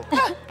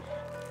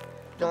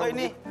 Coba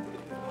ini.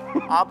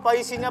 Apa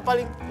isinya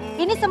paling?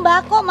 Ini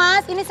sembako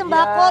Mas, ini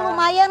sembako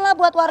lumayan lah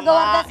buat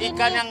warga-warga sini.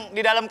 Ikan yang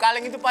di dalam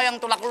kaleng itu Pak, yang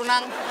tulak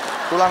lunang.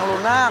 Tulang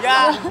lunak.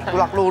 Ya.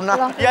 Tulak lunak.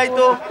 Ya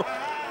itu.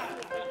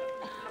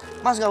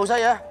 Mas nggak usah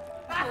ya.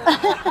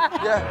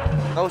 Ya,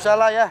 nggak usah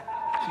lah ya.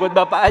 Buat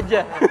Bapak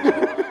aja.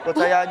 Buat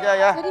saya aja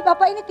ya. Jadi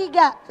Bapak ini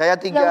 3. Saya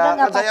 3, Ya udah,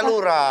 nggak kan saya apa-apa.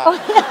 lurah. Oh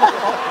iya.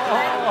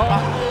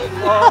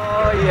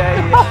 Oh iya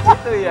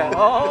gitu ya.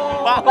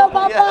 Oh. Pak,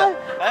 Bapak.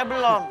 saya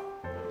belum.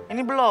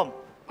 Ini belum.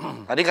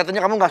 Tadi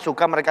katanya kamu nggak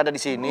suka mereka ada di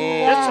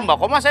sini. Ya,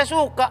 sembako mah saya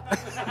suka.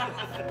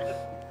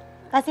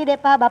 Kasih deh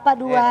Pak, Bapak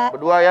 2.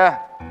 Berdua ya.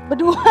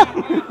 Berdua.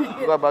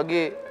 Berdua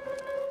bagi.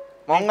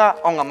 Mau nggak?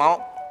 Oh nggak mau.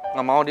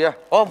 Nggak mau dia.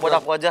 Oh, buat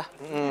aku aja.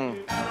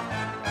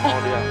 Mau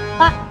dia.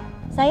 Pak,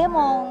 saya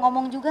mau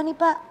ngomong juga nih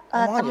Pak.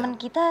 Ngomong aja. Temen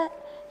kita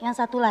yang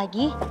satu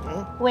lagi,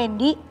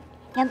 Wendy,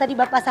 yang tadi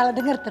Bapak salah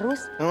dengar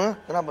terus.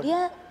 Kenapa?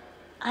 Dia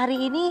hari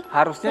ini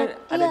Harusnya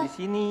ada iya, di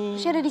sini.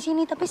 harusnya ada di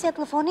sini, tapi saya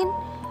teleponin.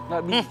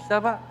 Nggak bisa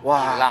Pak.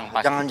 Wah, Hilang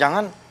pasti.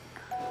 jangan-jangan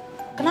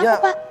Kenapa dia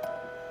Pak?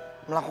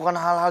 melakukan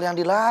hal-hal yang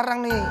dilarang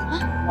nih.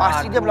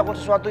 Pasti dia melakukan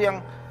sesuatu yang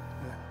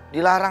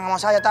dilarang sama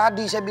saya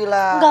tadi, saya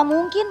bilang. Nggak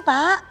mungkin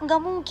Pak,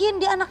 nggak mungkin.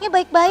 Dia anaknya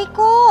baik-baik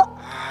kok.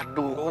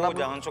 Aduh, Oh, kenapa?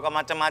 jangan suka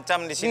macam-macam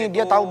di sini. Nih,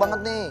 dia tuh. tahu banget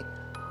nih.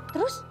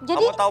 Terus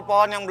jadi, Kamu tahu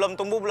pohon yang belum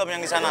tumbuh belum yang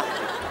di sana?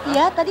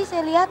 iya tadi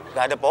saya lihat.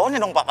 Gak ada pohonnya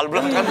dong Pak, kalau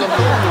belum kan belum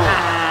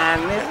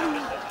Aneh.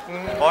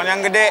 Pohon yang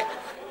gede.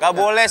 Gak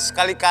boleh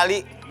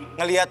sekali-kali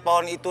ngelihat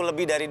pohon itu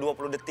lebih dari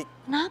 20 detik.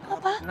 Kenapa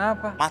Pak?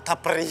 Kenapa? Mata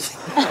perih.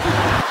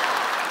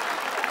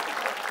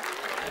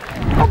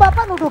 Kok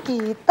Bapak nuduh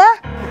kita?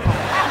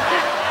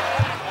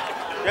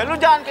 Ya lu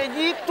jangan kayak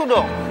gitu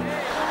dong.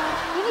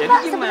 Ini Jadi Pak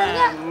gimana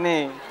sebenarnya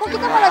nih? kok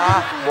kita malah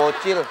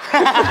Bocil.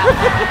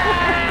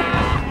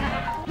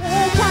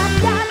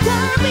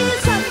 demi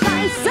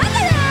santai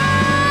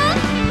sekarang.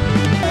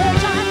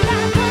 Bercanda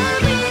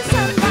demi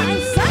santai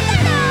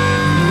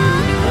sekarang.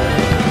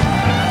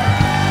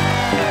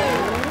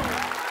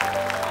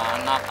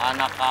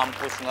 Anak-anak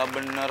kampus nggak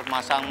bener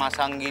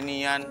masang-masang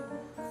ginian.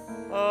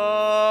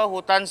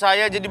 Hutan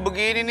saya jadi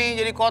begini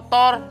nih, jadi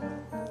kotor.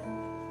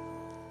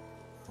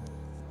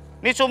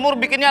 Nih sumur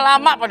bikinnya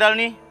lama padahal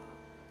nih.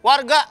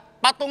 Warga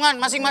patungan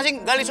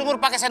masing-masing gali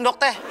sumur pakai sendok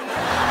teh.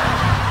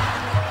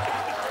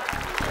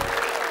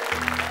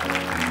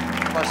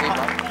 Apa sih,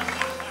 Pak?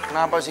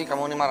 Kenapa sih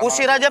kamu ini marah?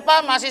 Usir aja Pak,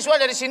 mahasiswa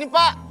dari sini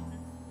Pak.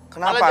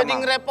 Kenapa, Malah jadi Mak?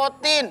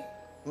 ngerepotin.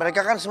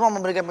 Mereka kan semua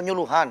memberikan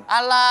penyuluhan.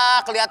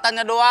 Alah,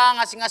 kelihatannya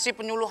doang ngasih-ngasih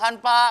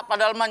penyuluhan Pak.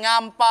 Padahal mah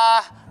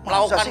nyampah,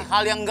 melakukan sih?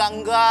 hal yang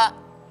enggak.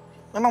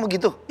 Memang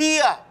begitu?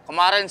 Iya,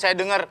 kemarin saya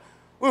dengar,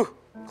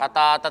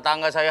 kata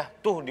tetangga saya,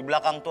 tuh di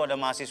belakang tuh ada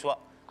mahasiswa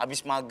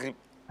habis maghrib.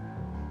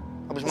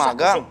 Habis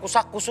magang?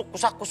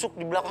 Kusak-kusuk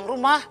di belakang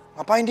rumah.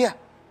 Ngapain dia?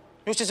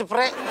 Nyuci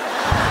spray.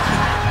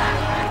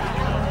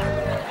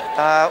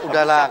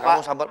 Udahlah,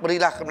 kamu sabar.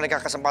 Berilah mereka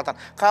kesempatan.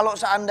 Kalau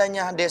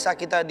seandainya desa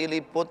kita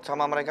diliput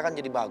sama mereka kan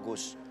jadi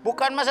bagus.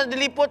 Bukan masa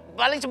diliput,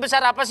 paling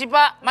sebesar apa sih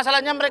Pak?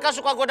 Masalahnya mereka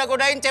suka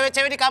goda-godain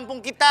cewek-cewek di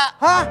kampung kita.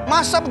 Hah?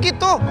 Masa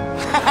begitu?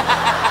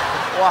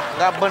 Wah,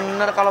 nggak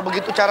bener kalau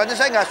begitu caranya.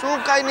 Saya nggak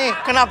suka ini.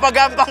 Kenapa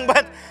gampang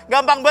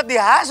banget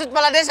dihasut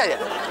kepala desa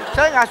ya?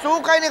 Saya nggak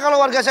suka ini kalau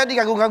warga saya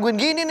diganggu-gangguin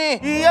gini nih.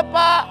 Iya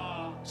Pak.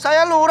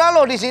 Saya lurah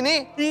loh di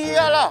sini.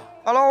 Iyalah.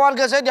 Kalau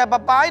warga saya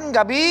diapa-apain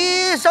nggak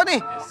bisa nih.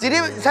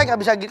 Jadi saya nggak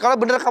bisa. Kalau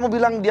bener kamu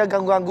bilang dia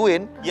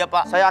ganggu-gangguin, Iya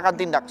Pak. saya akan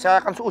tindak. Saya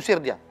akan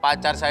usir dia.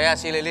 Pacar saya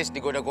si Lilis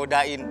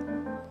digoda-godain.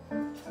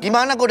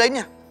 Gimana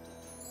godainnya?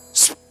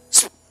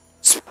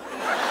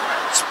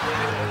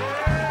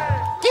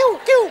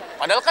 Kiu.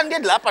 Padahal kan dia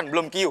 8,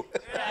 belum kiu.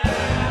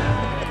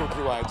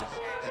 Kiu aja.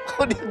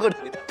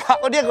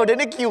 Kok dia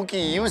godainnya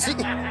kiu-kiu sih?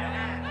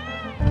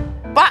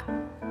 Pak,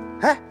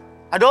 Hah?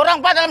 ada orang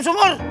Pak dalam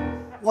sumur.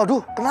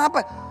 Waduh,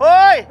 kenapa?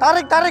 Woi,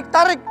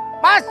 Tarik.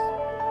 Mas,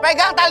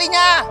 pegang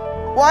talinya.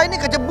 Wah, ini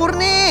kejebur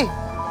nih.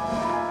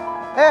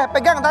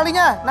 Pegang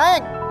talinya,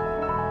 naik.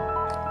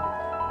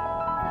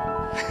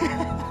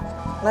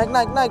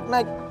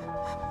 naik.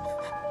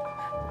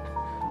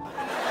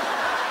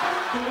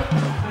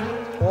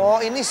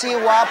 Oh, ini si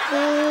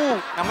Wapu.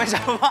 Namanya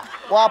siapa Pak?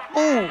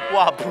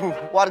 Wapu.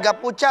 Warga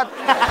Pucat.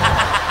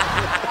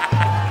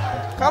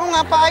 Kamu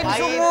ngapain di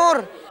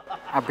sumur?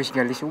 Habis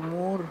gali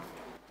sumur.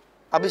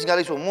 Habis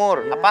gali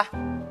sumur. Apa?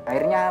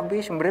 Airnya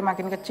habis, sumbernya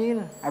makin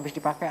kecil. Habis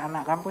dipakai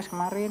anak kampus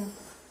kemarin.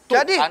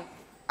 Jadi, kan?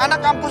 anak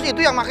kampus itu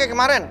yang pakai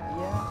kemarin?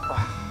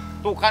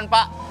 Tuh kan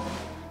Pak,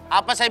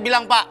 apa saya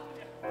bilang Pak?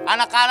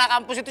 Anak-anak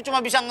kampus itu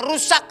cuma bisa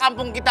ngerusak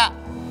kampung kita.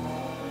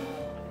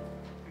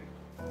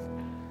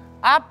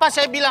 Apa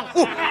saya bilang?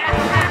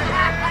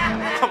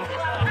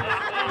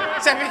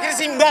 Saya pikir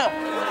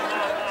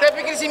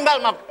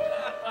simbal, maaf.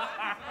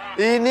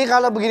 Ini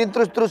kalau begini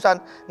terus-terusan,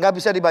 nggak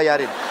bisa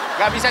dibayarin.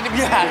 Gak bisa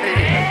dibiarin.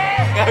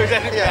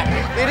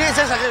 Ini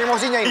saya sakit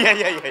emosinya ini.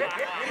 Iya.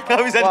 Gak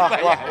bisa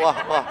dibayar. Wah.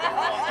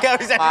 Gak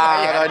bisa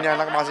dibayar. Parah ini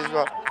anak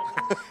mahasiswa.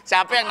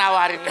 Siapa yang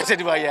nawarin gak bisa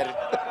dibayar?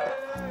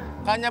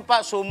 Makanya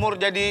Pak, sumur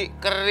jadi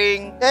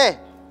kering.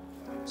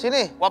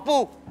 Sini.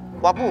 Wapu.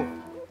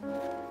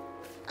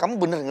 Kamu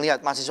bener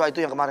ngelihat mahasiswa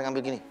itu yang kemarin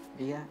ngambil gini?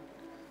 Iya.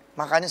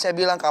 Makanya saya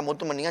bilang kamu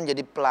tuh mendingan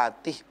jadi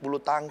pelatih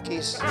bulu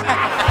tangkis.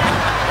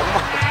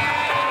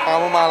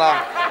 kamu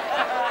malah.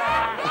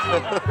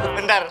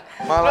 Bentar,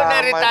 lu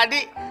dari tadi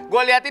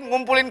gue liatin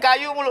ngumpulin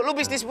kayu mulu. Lu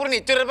bisnis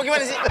furniture apa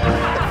gimana sih?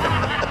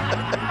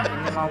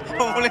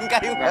 Ngumpulin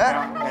kayu. Nggak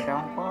ada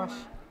ongkos.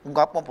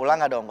 Enggak mau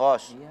pulang nggak ada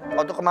ongkos. Iya.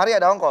 Waktu kemari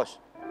ada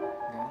ongkos. Nggak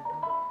ada.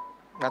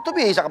 Nah tuh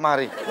bisa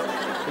kemari.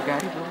 3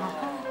 hari belum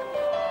makan.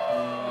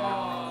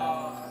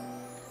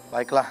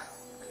 Baiklah.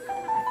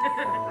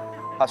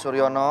 Pak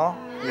Suryono.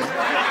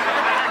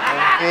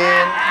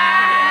 Mungkin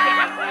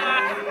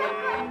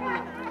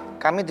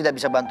kami tidak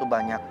bisa bantu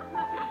banyak.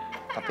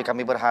 Tapi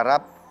kami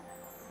berharap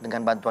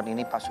dengan bantuan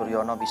ini Pak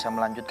Suryono bisa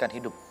melanjutkan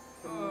hidup.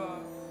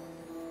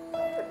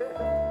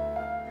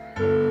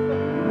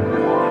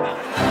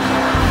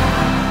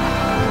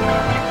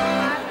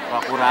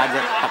 Pura-pura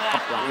aja,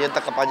 tekep lah. Iya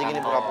tekep aja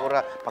gini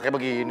pura-pura. Pakai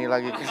begini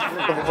lagi.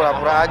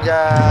 Pura-pura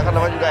aja. Kan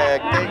namanya juga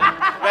acting.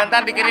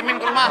 Bentar dikirimin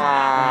ke rumah.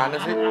 Mana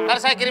sih? Ntar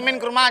saya kirimin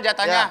ke rumah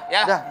jatahnya,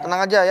 ya. Udah, tenang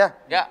aja ya.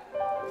 Ya.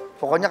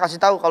 Pokoknya kasih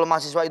tahu kalau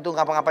mahasiswa itu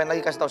ngapa-ngapain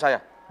lagi kasih tahu saya.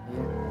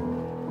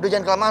 Udah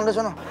jangan kelamaan udah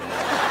sono.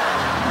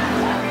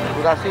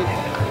 Durasi.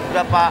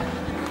 Udah Pak.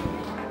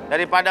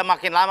 Daripada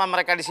makin lama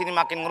mereka di sini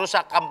makin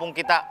ngerusak kampung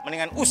kita,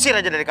 mendingan usir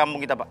aja dari kampung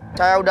kita, Pak.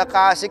 Saya udah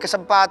kasih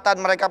kesempatan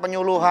mereka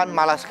penyuluhan,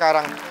 malah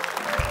sekarang.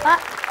 Pak,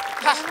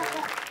 Hah,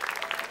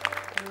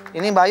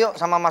 Ini Mbak Ayu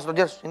sama Mas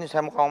Roger, ini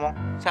saya mau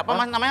ngomong. siapa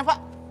mas namanya, Pak?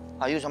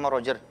 Ayu sama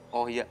Roger.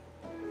 Oh iya.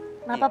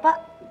 kenapa Pak?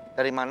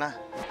 Dari mana?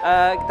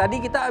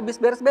 Tadi kita habis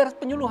beres-beres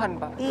penyuluhan,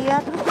 Pak.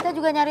 Iya, terus kita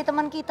juga nyari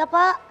teman kita,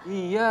 Pak.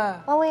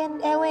 Iya. Pak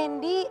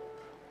Wendy.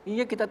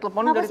 Iya, kita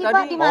teleponin Kenapa dari sih, Pak?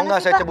 tadi. Di Mau mana nggak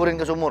sih, saya Pak? ceburin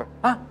ke sumur?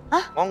 Hah?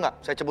 Mau nggak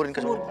saya ceburin ke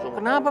sumur?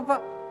 Kenapa, Pak?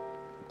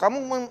 kamu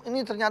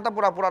ini ternyata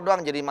pura-pura doang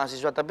jadi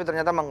mahasiswa, tapi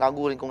ternyata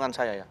mengganggu lingkungan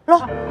saya ya.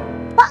 Loh,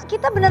 Pak,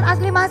 kita bener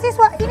asli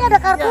mahasiswa. Ini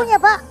ada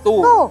kartunya, Pak.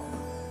 Tuh.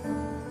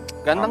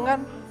 Ganteng kan?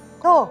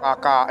 Tuh.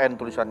 KKN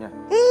tulisannya.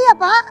 Iya,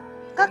 Pak.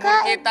 Sumur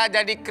KKN. kita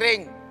jadi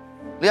kering.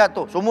 Lihat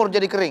tuh, sumur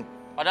jadi kering.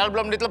 Padahal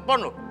belum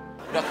ditelepon loh.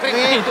 Udah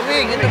kering.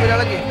 Kering, itu beda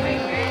lagi.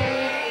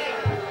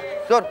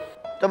 Sur,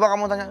 coba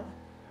kamu tanya.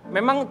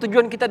 Memang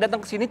tujuan kita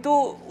datang ke sini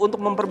tuh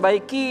untuk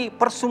memperbaiki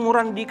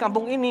persumuran di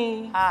kampung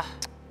ini.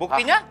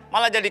 Buktinya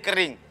malah jadi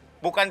kering.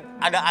 Bukan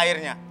ada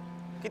airnya.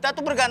 Kita tuh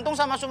bergantung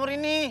sama sumur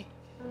ini.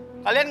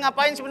 Kalian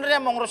ngapain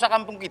sebenarnya mau ngerusak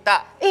kampung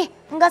kita?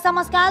 Enggak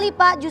sama sekali,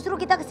 Pak. Justru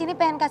kita kesini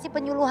pengen kasih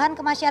penyuluhan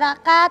ke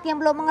masyarakat yang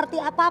belum mengerti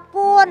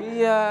apapun.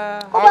 Iya.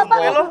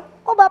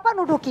 Kok Bapak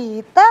nuduh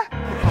kita?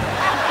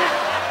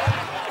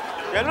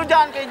 Ya lu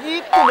jangan kayak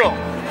gitu dong.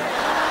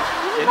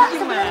 Ini, Pak,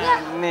 sebenarnya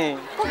Nih.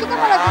 kok kita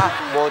malah gitu?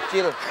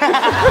 Bocil.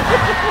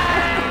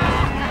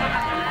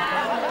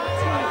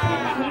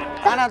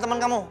 Mana teman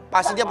kamu?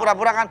 Pasti dia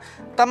pura-pura kan.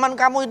 Teman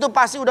kamu itu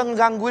pasti udah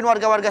ngegangguin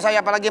warga-warga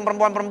saya, apalagi yang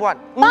perempuan-perempuan.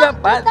 Enggak,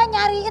 Pak. Kita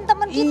nyariin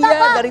teman kita, Iya,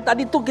 Pak. dari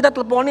tadi tuh kita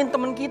teleponin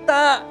teman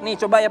kita. Nih,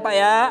 coba ya, Pak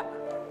ya.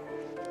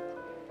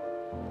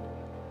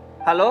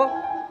 Halo?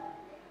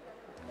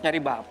 Nyari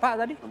Bapak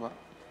tadi?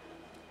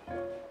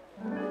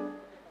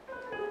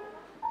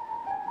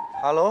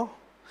 Halo?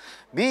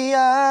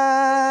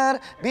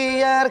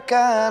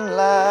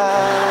 Biarkanlah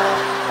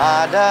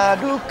ada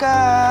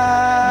duka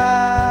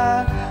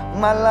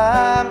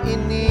malam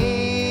ini.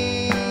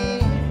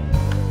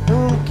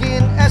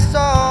 Mungkin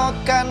esok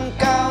kan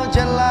kau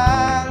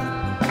jelang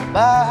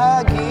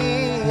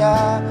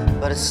bahagia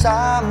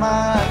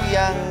bersama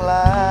yang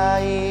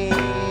lain.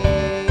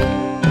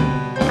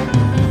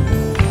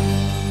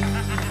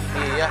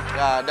 Iya,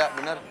 gak ada,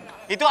 bener.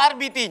 Itu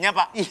RBT-nya,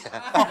 Pak. Iya.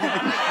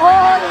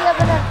 Oh iya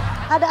benar.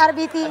 Ada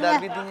RBT-nya. Ada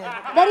RBT-nya.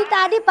 Dari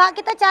tadi, Pak,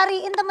 kita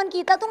cariin teman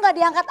kita tuh nggak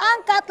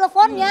diangkat-angkat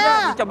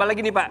teleponnya. Coba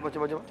lagi nih, Pak.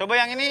 Coba. Coba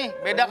yang ini.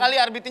 Beda kali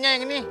RBT-nya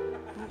yang ini.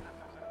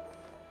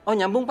 Oh,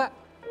 nyambung, Pak.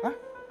 Hah?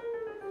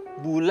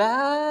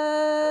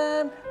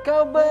 Bulan,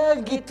 kau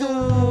begitu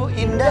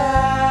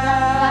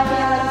indah.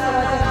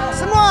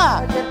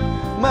 Semua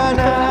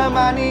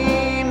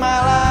menemani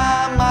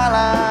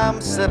malam-malam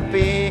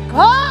sepi.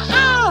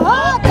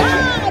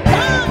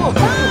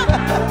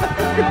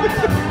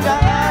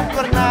 Jangan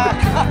pernah.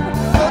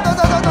 Tuh.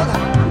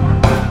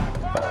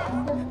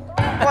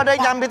 Kok ada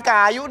yang nyambit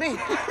kayu nih?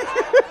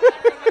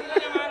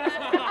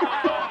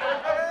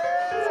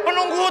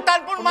 Penunggu hutan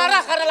pun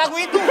marah karena lagu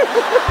itu.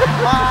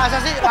 Masa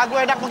sih lagu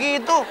enak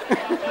begitu?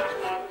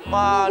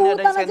 Wah, ini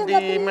ada yang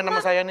sentimen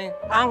sama saya nih.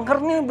 Angker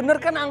nih, bener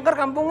kan angker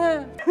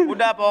kampungnya.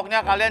 Udah,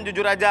 pokoknya kalian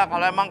jujur aja.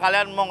 Kalau emang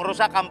kalian mau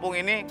ngerusak kampung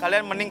ini,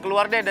 kalian mending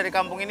keluar deh dari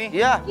kampung ini.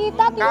 Iya.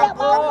 Kita tidak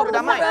mau merusak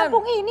damai.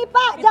 kampung ini,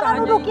 Pak.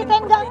 Jangan nuduh kita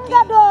yang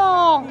enggak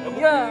dong.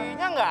 Iya.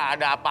 Buktinya nggak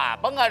ada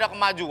apa-apa, nggak ada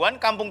kemajuan.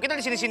 Kampung kita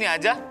di sini-sini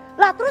aja.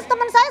 Lah terus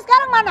teman saya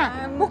sekarang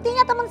mana?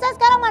 Buktinya teman saya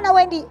sekarang mana,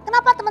 Wendy?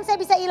 Kenapa teman saya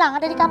bisa hilang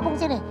ada di kampung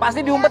sini? Pasti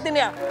diumpetin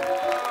ya.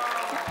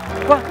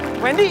 Wah,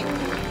 Wendy.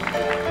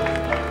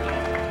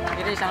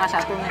 Ini salah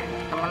satunya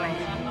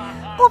temennya.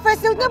 Kok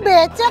facialnya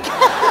becek?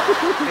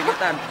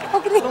 Keringetan. Oh,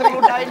 Lu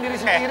ngeludahin diri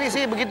sendiri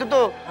sih begitu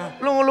tuh.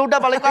 Lu ngeludah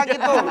balik lagi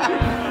tuh.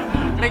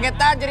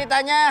 Keringetan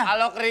ceritanya.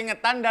 Kalau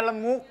keringetan dalam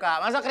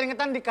muka, masa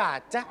keringetan di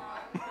kaca?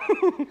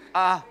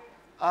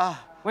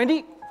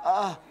 Wendy,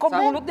 kok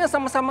mulutnya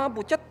sama-sama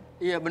pucet?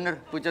 Iya bener,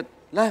 pucet.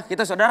 Lah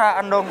kita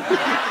saudaraan dong.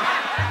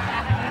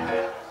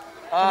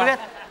 Coba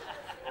lihat.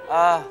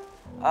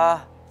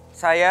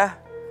 Saya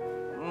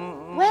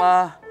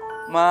Wah,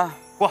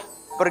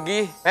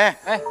 Pergi.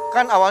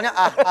 Kan awalnya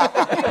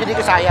jadi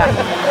ke saya.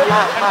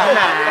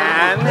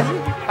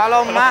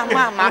 Kalau mah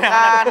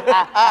makan.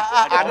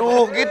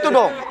 Aduh gitu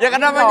dong. Ya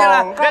kenapa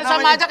lah? Dan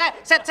sama aja kayak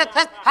set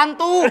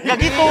hantu, nggak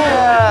gitu.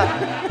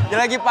 Dia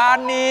lagi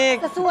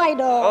panik. Sesuai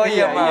dong. Oh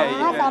iya,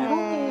 Pak.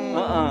 Sambungin.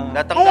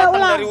 Datang-datang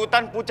ulang. dari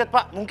hutan pucet,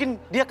 Pak. Mungkin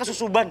dia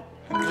kesusuban.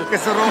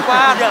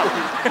 Kesurupan.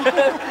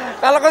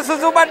 Kalau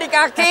kesusupan di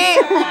kaki.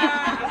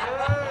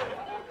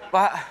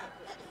 Pak,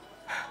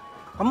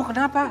 Kamu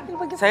kenapa?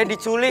 saya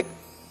diculik.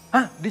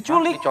 Hah,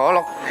 diculik?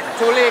 Dicolok.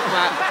 Culik,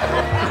 Pak.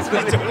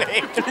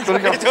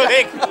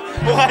 Diculik.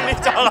 Bukan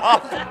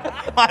dicolok.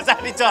 Masa Saya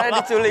dicolok?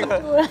 diculik, Pak.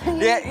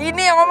 Dia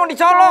ini yang ngomong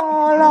dicolok.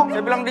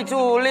 Saya bilang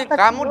diculik.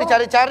 Kamu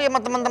dicari-cari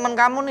sama teman-teman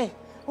kamu nih.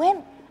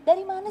 Wen,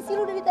 dari mana sih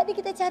lu dari tadi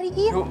kita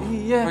cariin?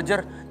 Iya.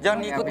 Roger,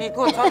 jangan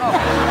ikut-ikut sono.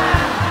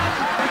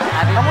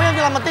 Kamu yang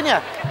nyelamatin ya?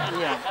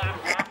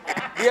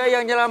 Dia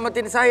yang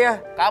nyelamatin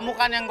saya. Kamu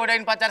kan yang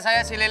godain pacar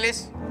saya, si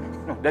Lilis.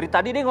 Dari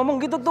tadi dia ngomong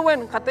gitu tuh,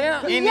 Wen.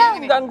 Katanya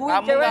Ini. gangguin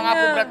Kamu nggak ceweknya.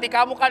 ngaku, berarti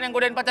kamu kan yang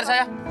godain pacar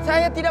saya.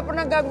 Saya tidak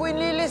pernah gangguin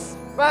Lilis,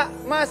 Pak,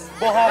 Mas.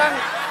 Bohong.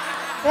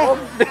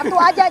 Satu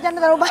aja, jangan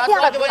terlalu banyak.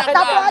 Satu aja banyak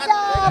Satu banget. aja,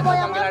 mau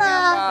yang mana?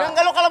 Ya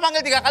enggak, lo kalau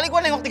manggil 3 kali, gue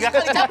nengok 3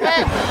 kali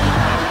capek.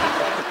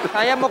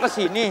 Saya mau ke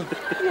sini.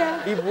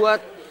 Dibuat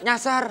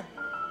nyasar.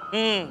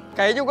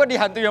 Kayaknya gua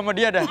dihantui sama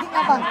dia dah.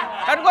 Apa?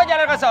 Kan gua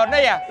jalan ke sana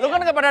ya. Lu kan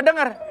nggak pada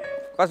dengar.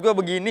 Pas gua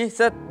begini,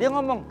 set, dia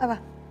ngomong. Apa?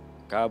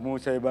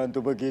 Kamu saya bantu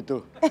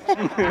begitu.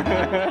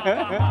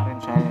 Dan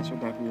saya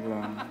sudah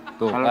bilang,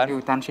 Tuh, kalau kan? di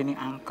hutan sini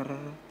angker.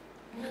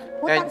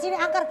 Hutan sini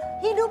angker,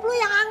 hidup lu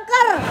yang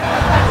angker.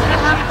 Hutan sini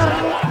angker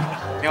lu.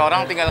 Ini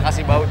orang tinggal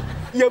kasih baut.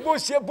 Ya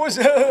bos, ya bos.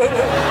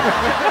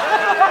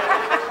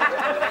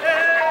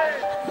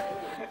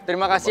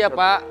 Terima kasih ya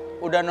Pak,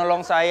 udah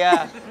nolong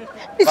saya.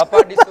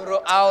 Bapak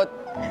disuruh out.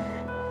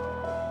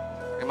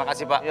 Terima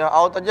kasih, Pak. Ya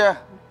out aja.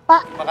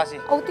 Pak, Terima kasih.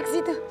 autik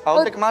situ.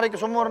 Out kemari ke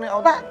sumur nih,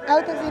 out. Pak,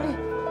 autik sini.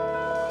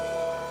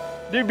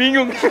 Dia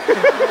bingung.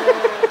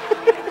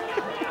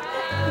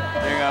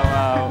 Dia nggak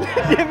mau.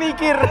 Dia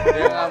mikir.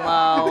 Dia nggak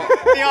mau.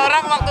 Ini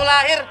orang waktu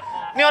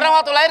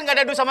lahir nggak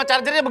ada dus sama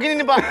chargernya begini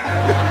nih, Pak.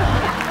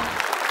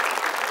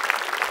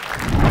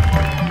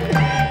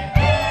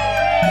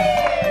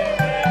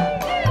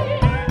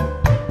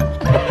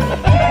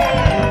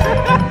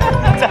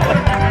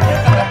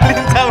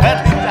 Lincah banget,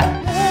 lincah.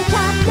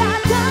 Bercanda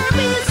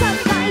demi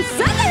santai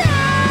saja.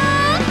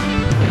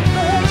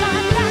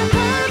 Bercanda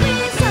demi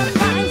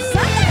santai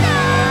saja.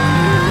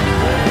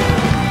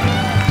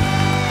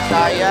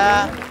 Saya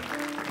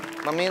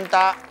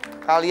meminta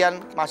kalian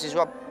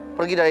mahasiswa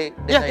pergi dari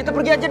desa Ya ini. kita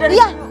pergi aja dari.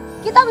 Iya,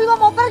 kita juga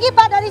mau pergi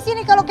Pak dari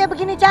sini kalau kayak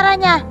begini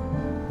caranya.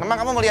 Memang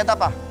kamu melihat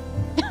apa?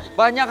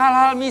 Banyak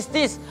hal-hal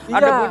mistis.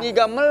 Ada bunyi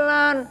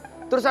gamelan,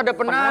 terus ada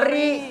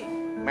penari.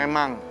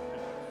 Memang,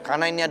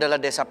 karena ini adalah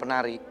desa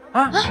penari.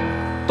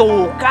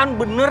 Tuh kan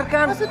bener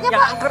kan? Maksudnya, Yang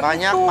Pak? angker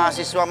Banyak itu.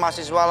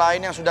 mahasiswa-mahasiswa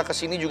lain yang sudah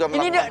kesini juga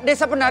Ini melakukan.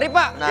 desa penari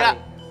Pak? Penari. Ya.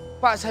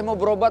 Pak saya mau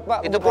berobat Pak.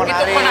 Itu Itu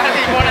ponari.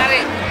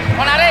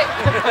 Monari.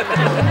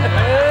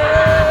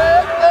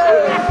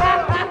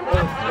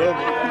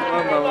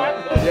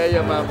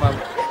 Iya maaf.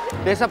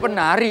 Desa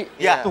penari.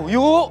 Ya. Tuh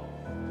yuk.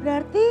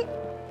 Berarti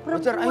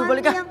Roger, perempuan ayo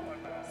balik, ah. yang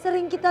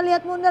sering kita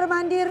lihat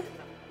mondar-mandir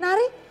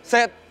nari.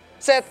 Set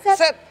Set.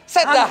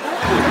 dah.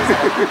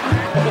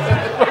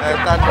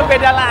 Setan.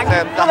 Beda lagi.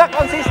 Setan. Nggak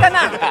konsisten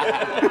ah.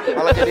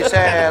 Malah jadi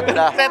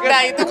setan. Setda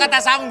itu kata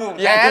sambung.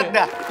 Iya.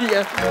 Setda.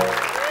 Iya.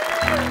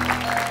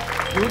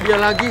 Tuh dia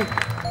lagi.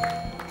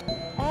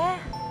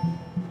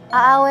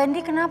 Aa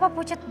Wendy kenapa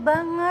pucet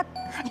banget?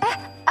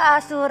 Aa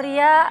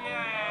Surya.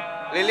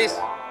 Lilis.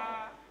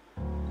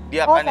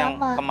 Dia Oh, kan yang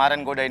sama.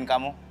 kemarin godain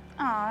kamu.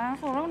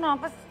 Surya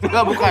kenapa sih?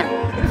 Enggak, bukan.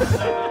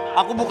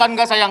 Aku bukan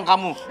gak sayang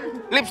kamu.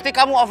 Lipstick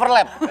kamu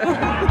overlap.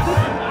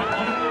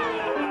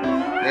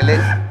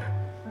 Lilis,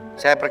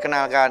 saya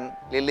perkenalkan,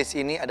 Lilis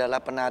ini adalah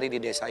penari di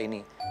desa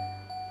ini.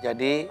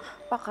 Jadi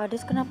Pak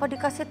Kades kenapa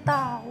dikasih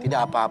tahu?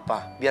 tidak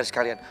apa-apa, biar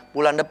sekalian.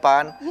 Bulan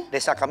depan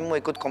desa kami mau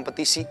ikut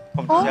kompetisi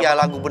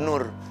Piala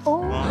Gubernur.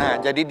 Oh. Nah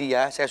jadi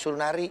dia saya suruh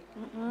nari.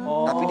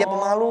 Tapi dia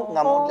pemalu, nggak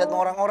mau dilihat sama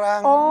orang-orang.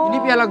 Ini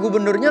piala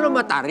gubernurnya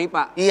lomba tari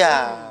Pak. Iya.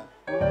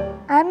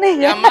 Aneh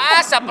Ya ya.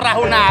 masa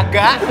perahu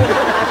naga?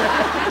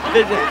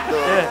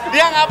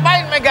 Dia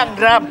ngapain megang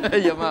drum?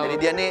 Iya maaf. Jadi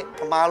dia nih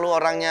pemalu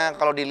orangnya,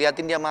 kalau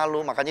diliatin dia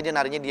malu, makanya dia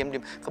narinya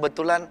diam-diam.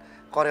 Kebetulan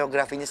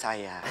koreografinya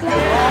saya.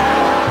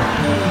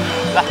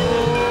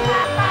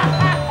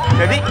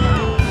 Jadi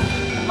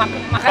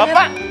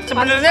Bapak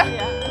sebenarnya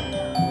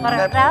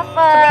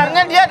Koreografer.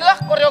 dia adalah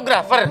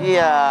koreografer.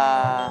 Iya.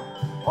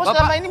 Oh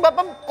selama ini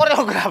Bapak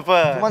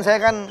koreografer. Cuman saya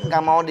kan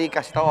nggak mau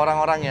dikasih tahu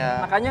orang-orang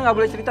ya. Makanya nggak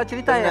boleh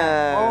cerita-cerita ya.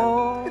 Bener.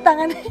 Oh.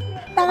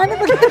 Tangannya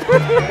begitu.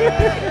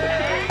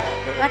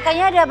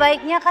 Makanya ada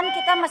baiknya kan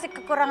kita masih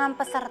kekurangan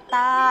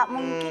peserta.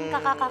 Mungkin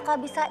kakak-kakak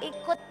bisa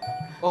ikut.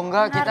 Oh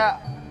enggak,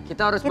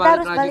 kita harus Kita balik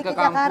harus lagi balik ke ke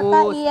Jakarta,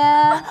 kampus. iya.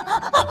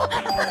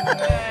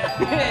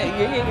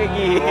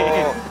 Gini.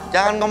 Oh,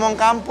 jangan ngomong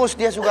kampus,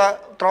 dia suka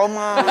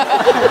trauma.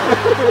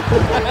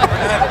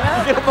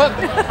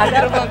 Ada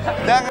bang.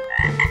 Jangan.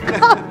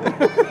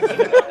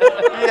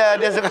 Iya,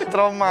 dia suka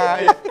trauma.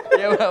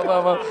 Ya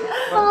maaf.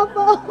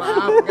 Apa?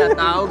 Maaf, nggak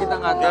tahu, kita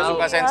nggak Dia tahu.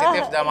 suka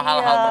sensitif sama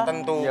hal-hal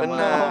tertentu. Iya,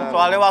 benar.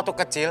 Soalnya waktu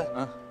kecil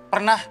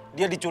pernah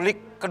dia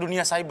diculik ke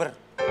dunia cyber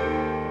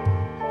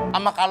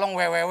sama kalong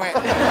WWW.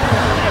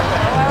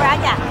 Wewe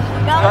aja.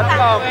 Gak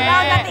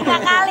usah 3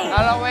 kali.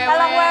 Kalau wewe.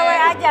 Kalau wewe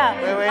aja.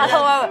 Kalau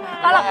wewe.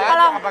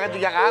 Kalau Apakah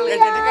 3 kali? Ya,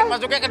 jadi kan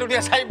masuknya ke dunia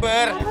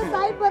cyber. Apa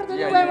cyber jadi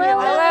Iya, wewe.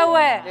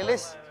 wewe.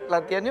 Lilis,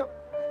 latihan yuk.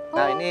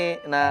 Nah ini,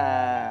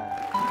 nah.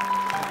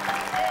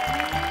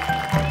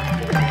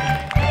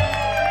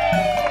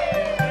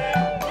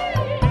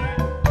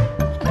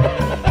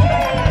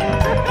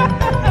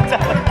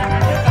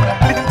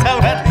 Lincah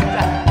banget,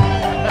 lincah.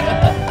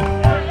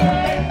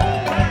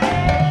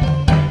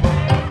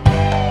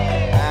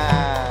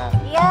 Nah,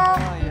 Iya.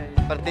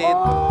 seperti itu.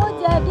 Oh,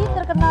 jadi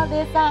terkenal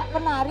desa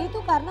penari itu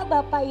karena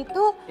bapak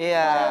itu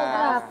Iya.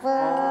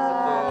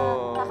 koreografer.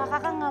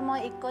 Kakak-kakak nggak mau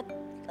ikut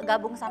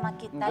gabung sama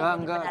kita. jadi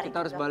Enggak, penari kita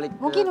harus juga. balik.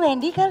 Mungkin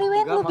Wendy kali,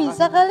 Wen, Enggak, lu makasih.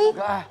 bisa kali.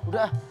 Enggak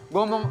udah.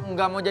 Gue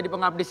nggak mau jadi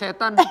pengabdi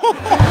setan.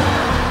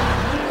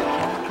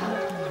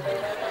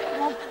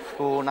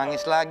 Tuh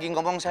nangis lagi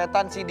ngomong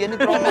setan sih dia nih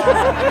trauma.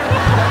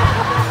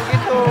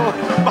 Gitu.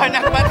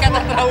 Banyak banget kata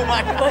trauma.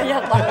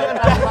 Banyak banget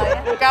trauma ya.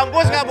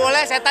 kampus nggak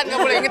boleh, setan nggak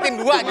boleh ingetin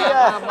dua gitu.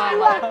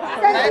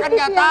 Saya kan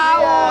nggak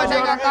tahu, saya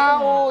nggak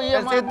tahu. Iya,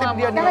 sensitif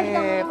dia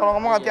nih. Kalau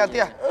ngomong hati-hati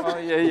ya. Oh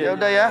iya. Ya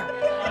udah ya.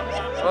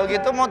 Kalau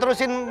gitu mau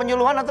terusin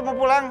penyuluhan atau mau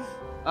pulang?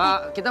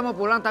 Kita mau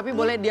pulang tapi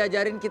boleh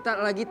diajarin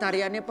kita lagi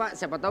tariannya Pak.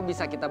 Siapa tahu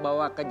bisa kita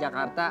bawa ke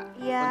Jakarta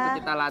untuk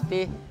kita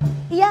latih.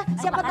 Iya,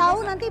 siapa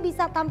tahu nanti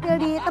bisa tampil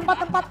di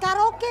tempat-tempat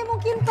karaoke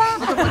mungkin Pak.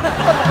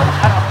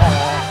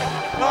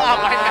 Lo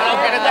ngapain kalau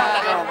kira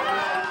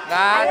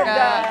Nggak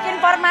ada.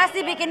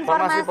 Bikin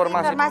formasi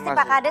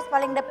Pak Kades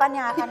paling depan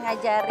yang akan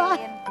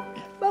ngajarin.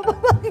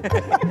 Bapak.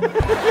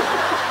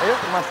 Ayo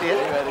masih ya.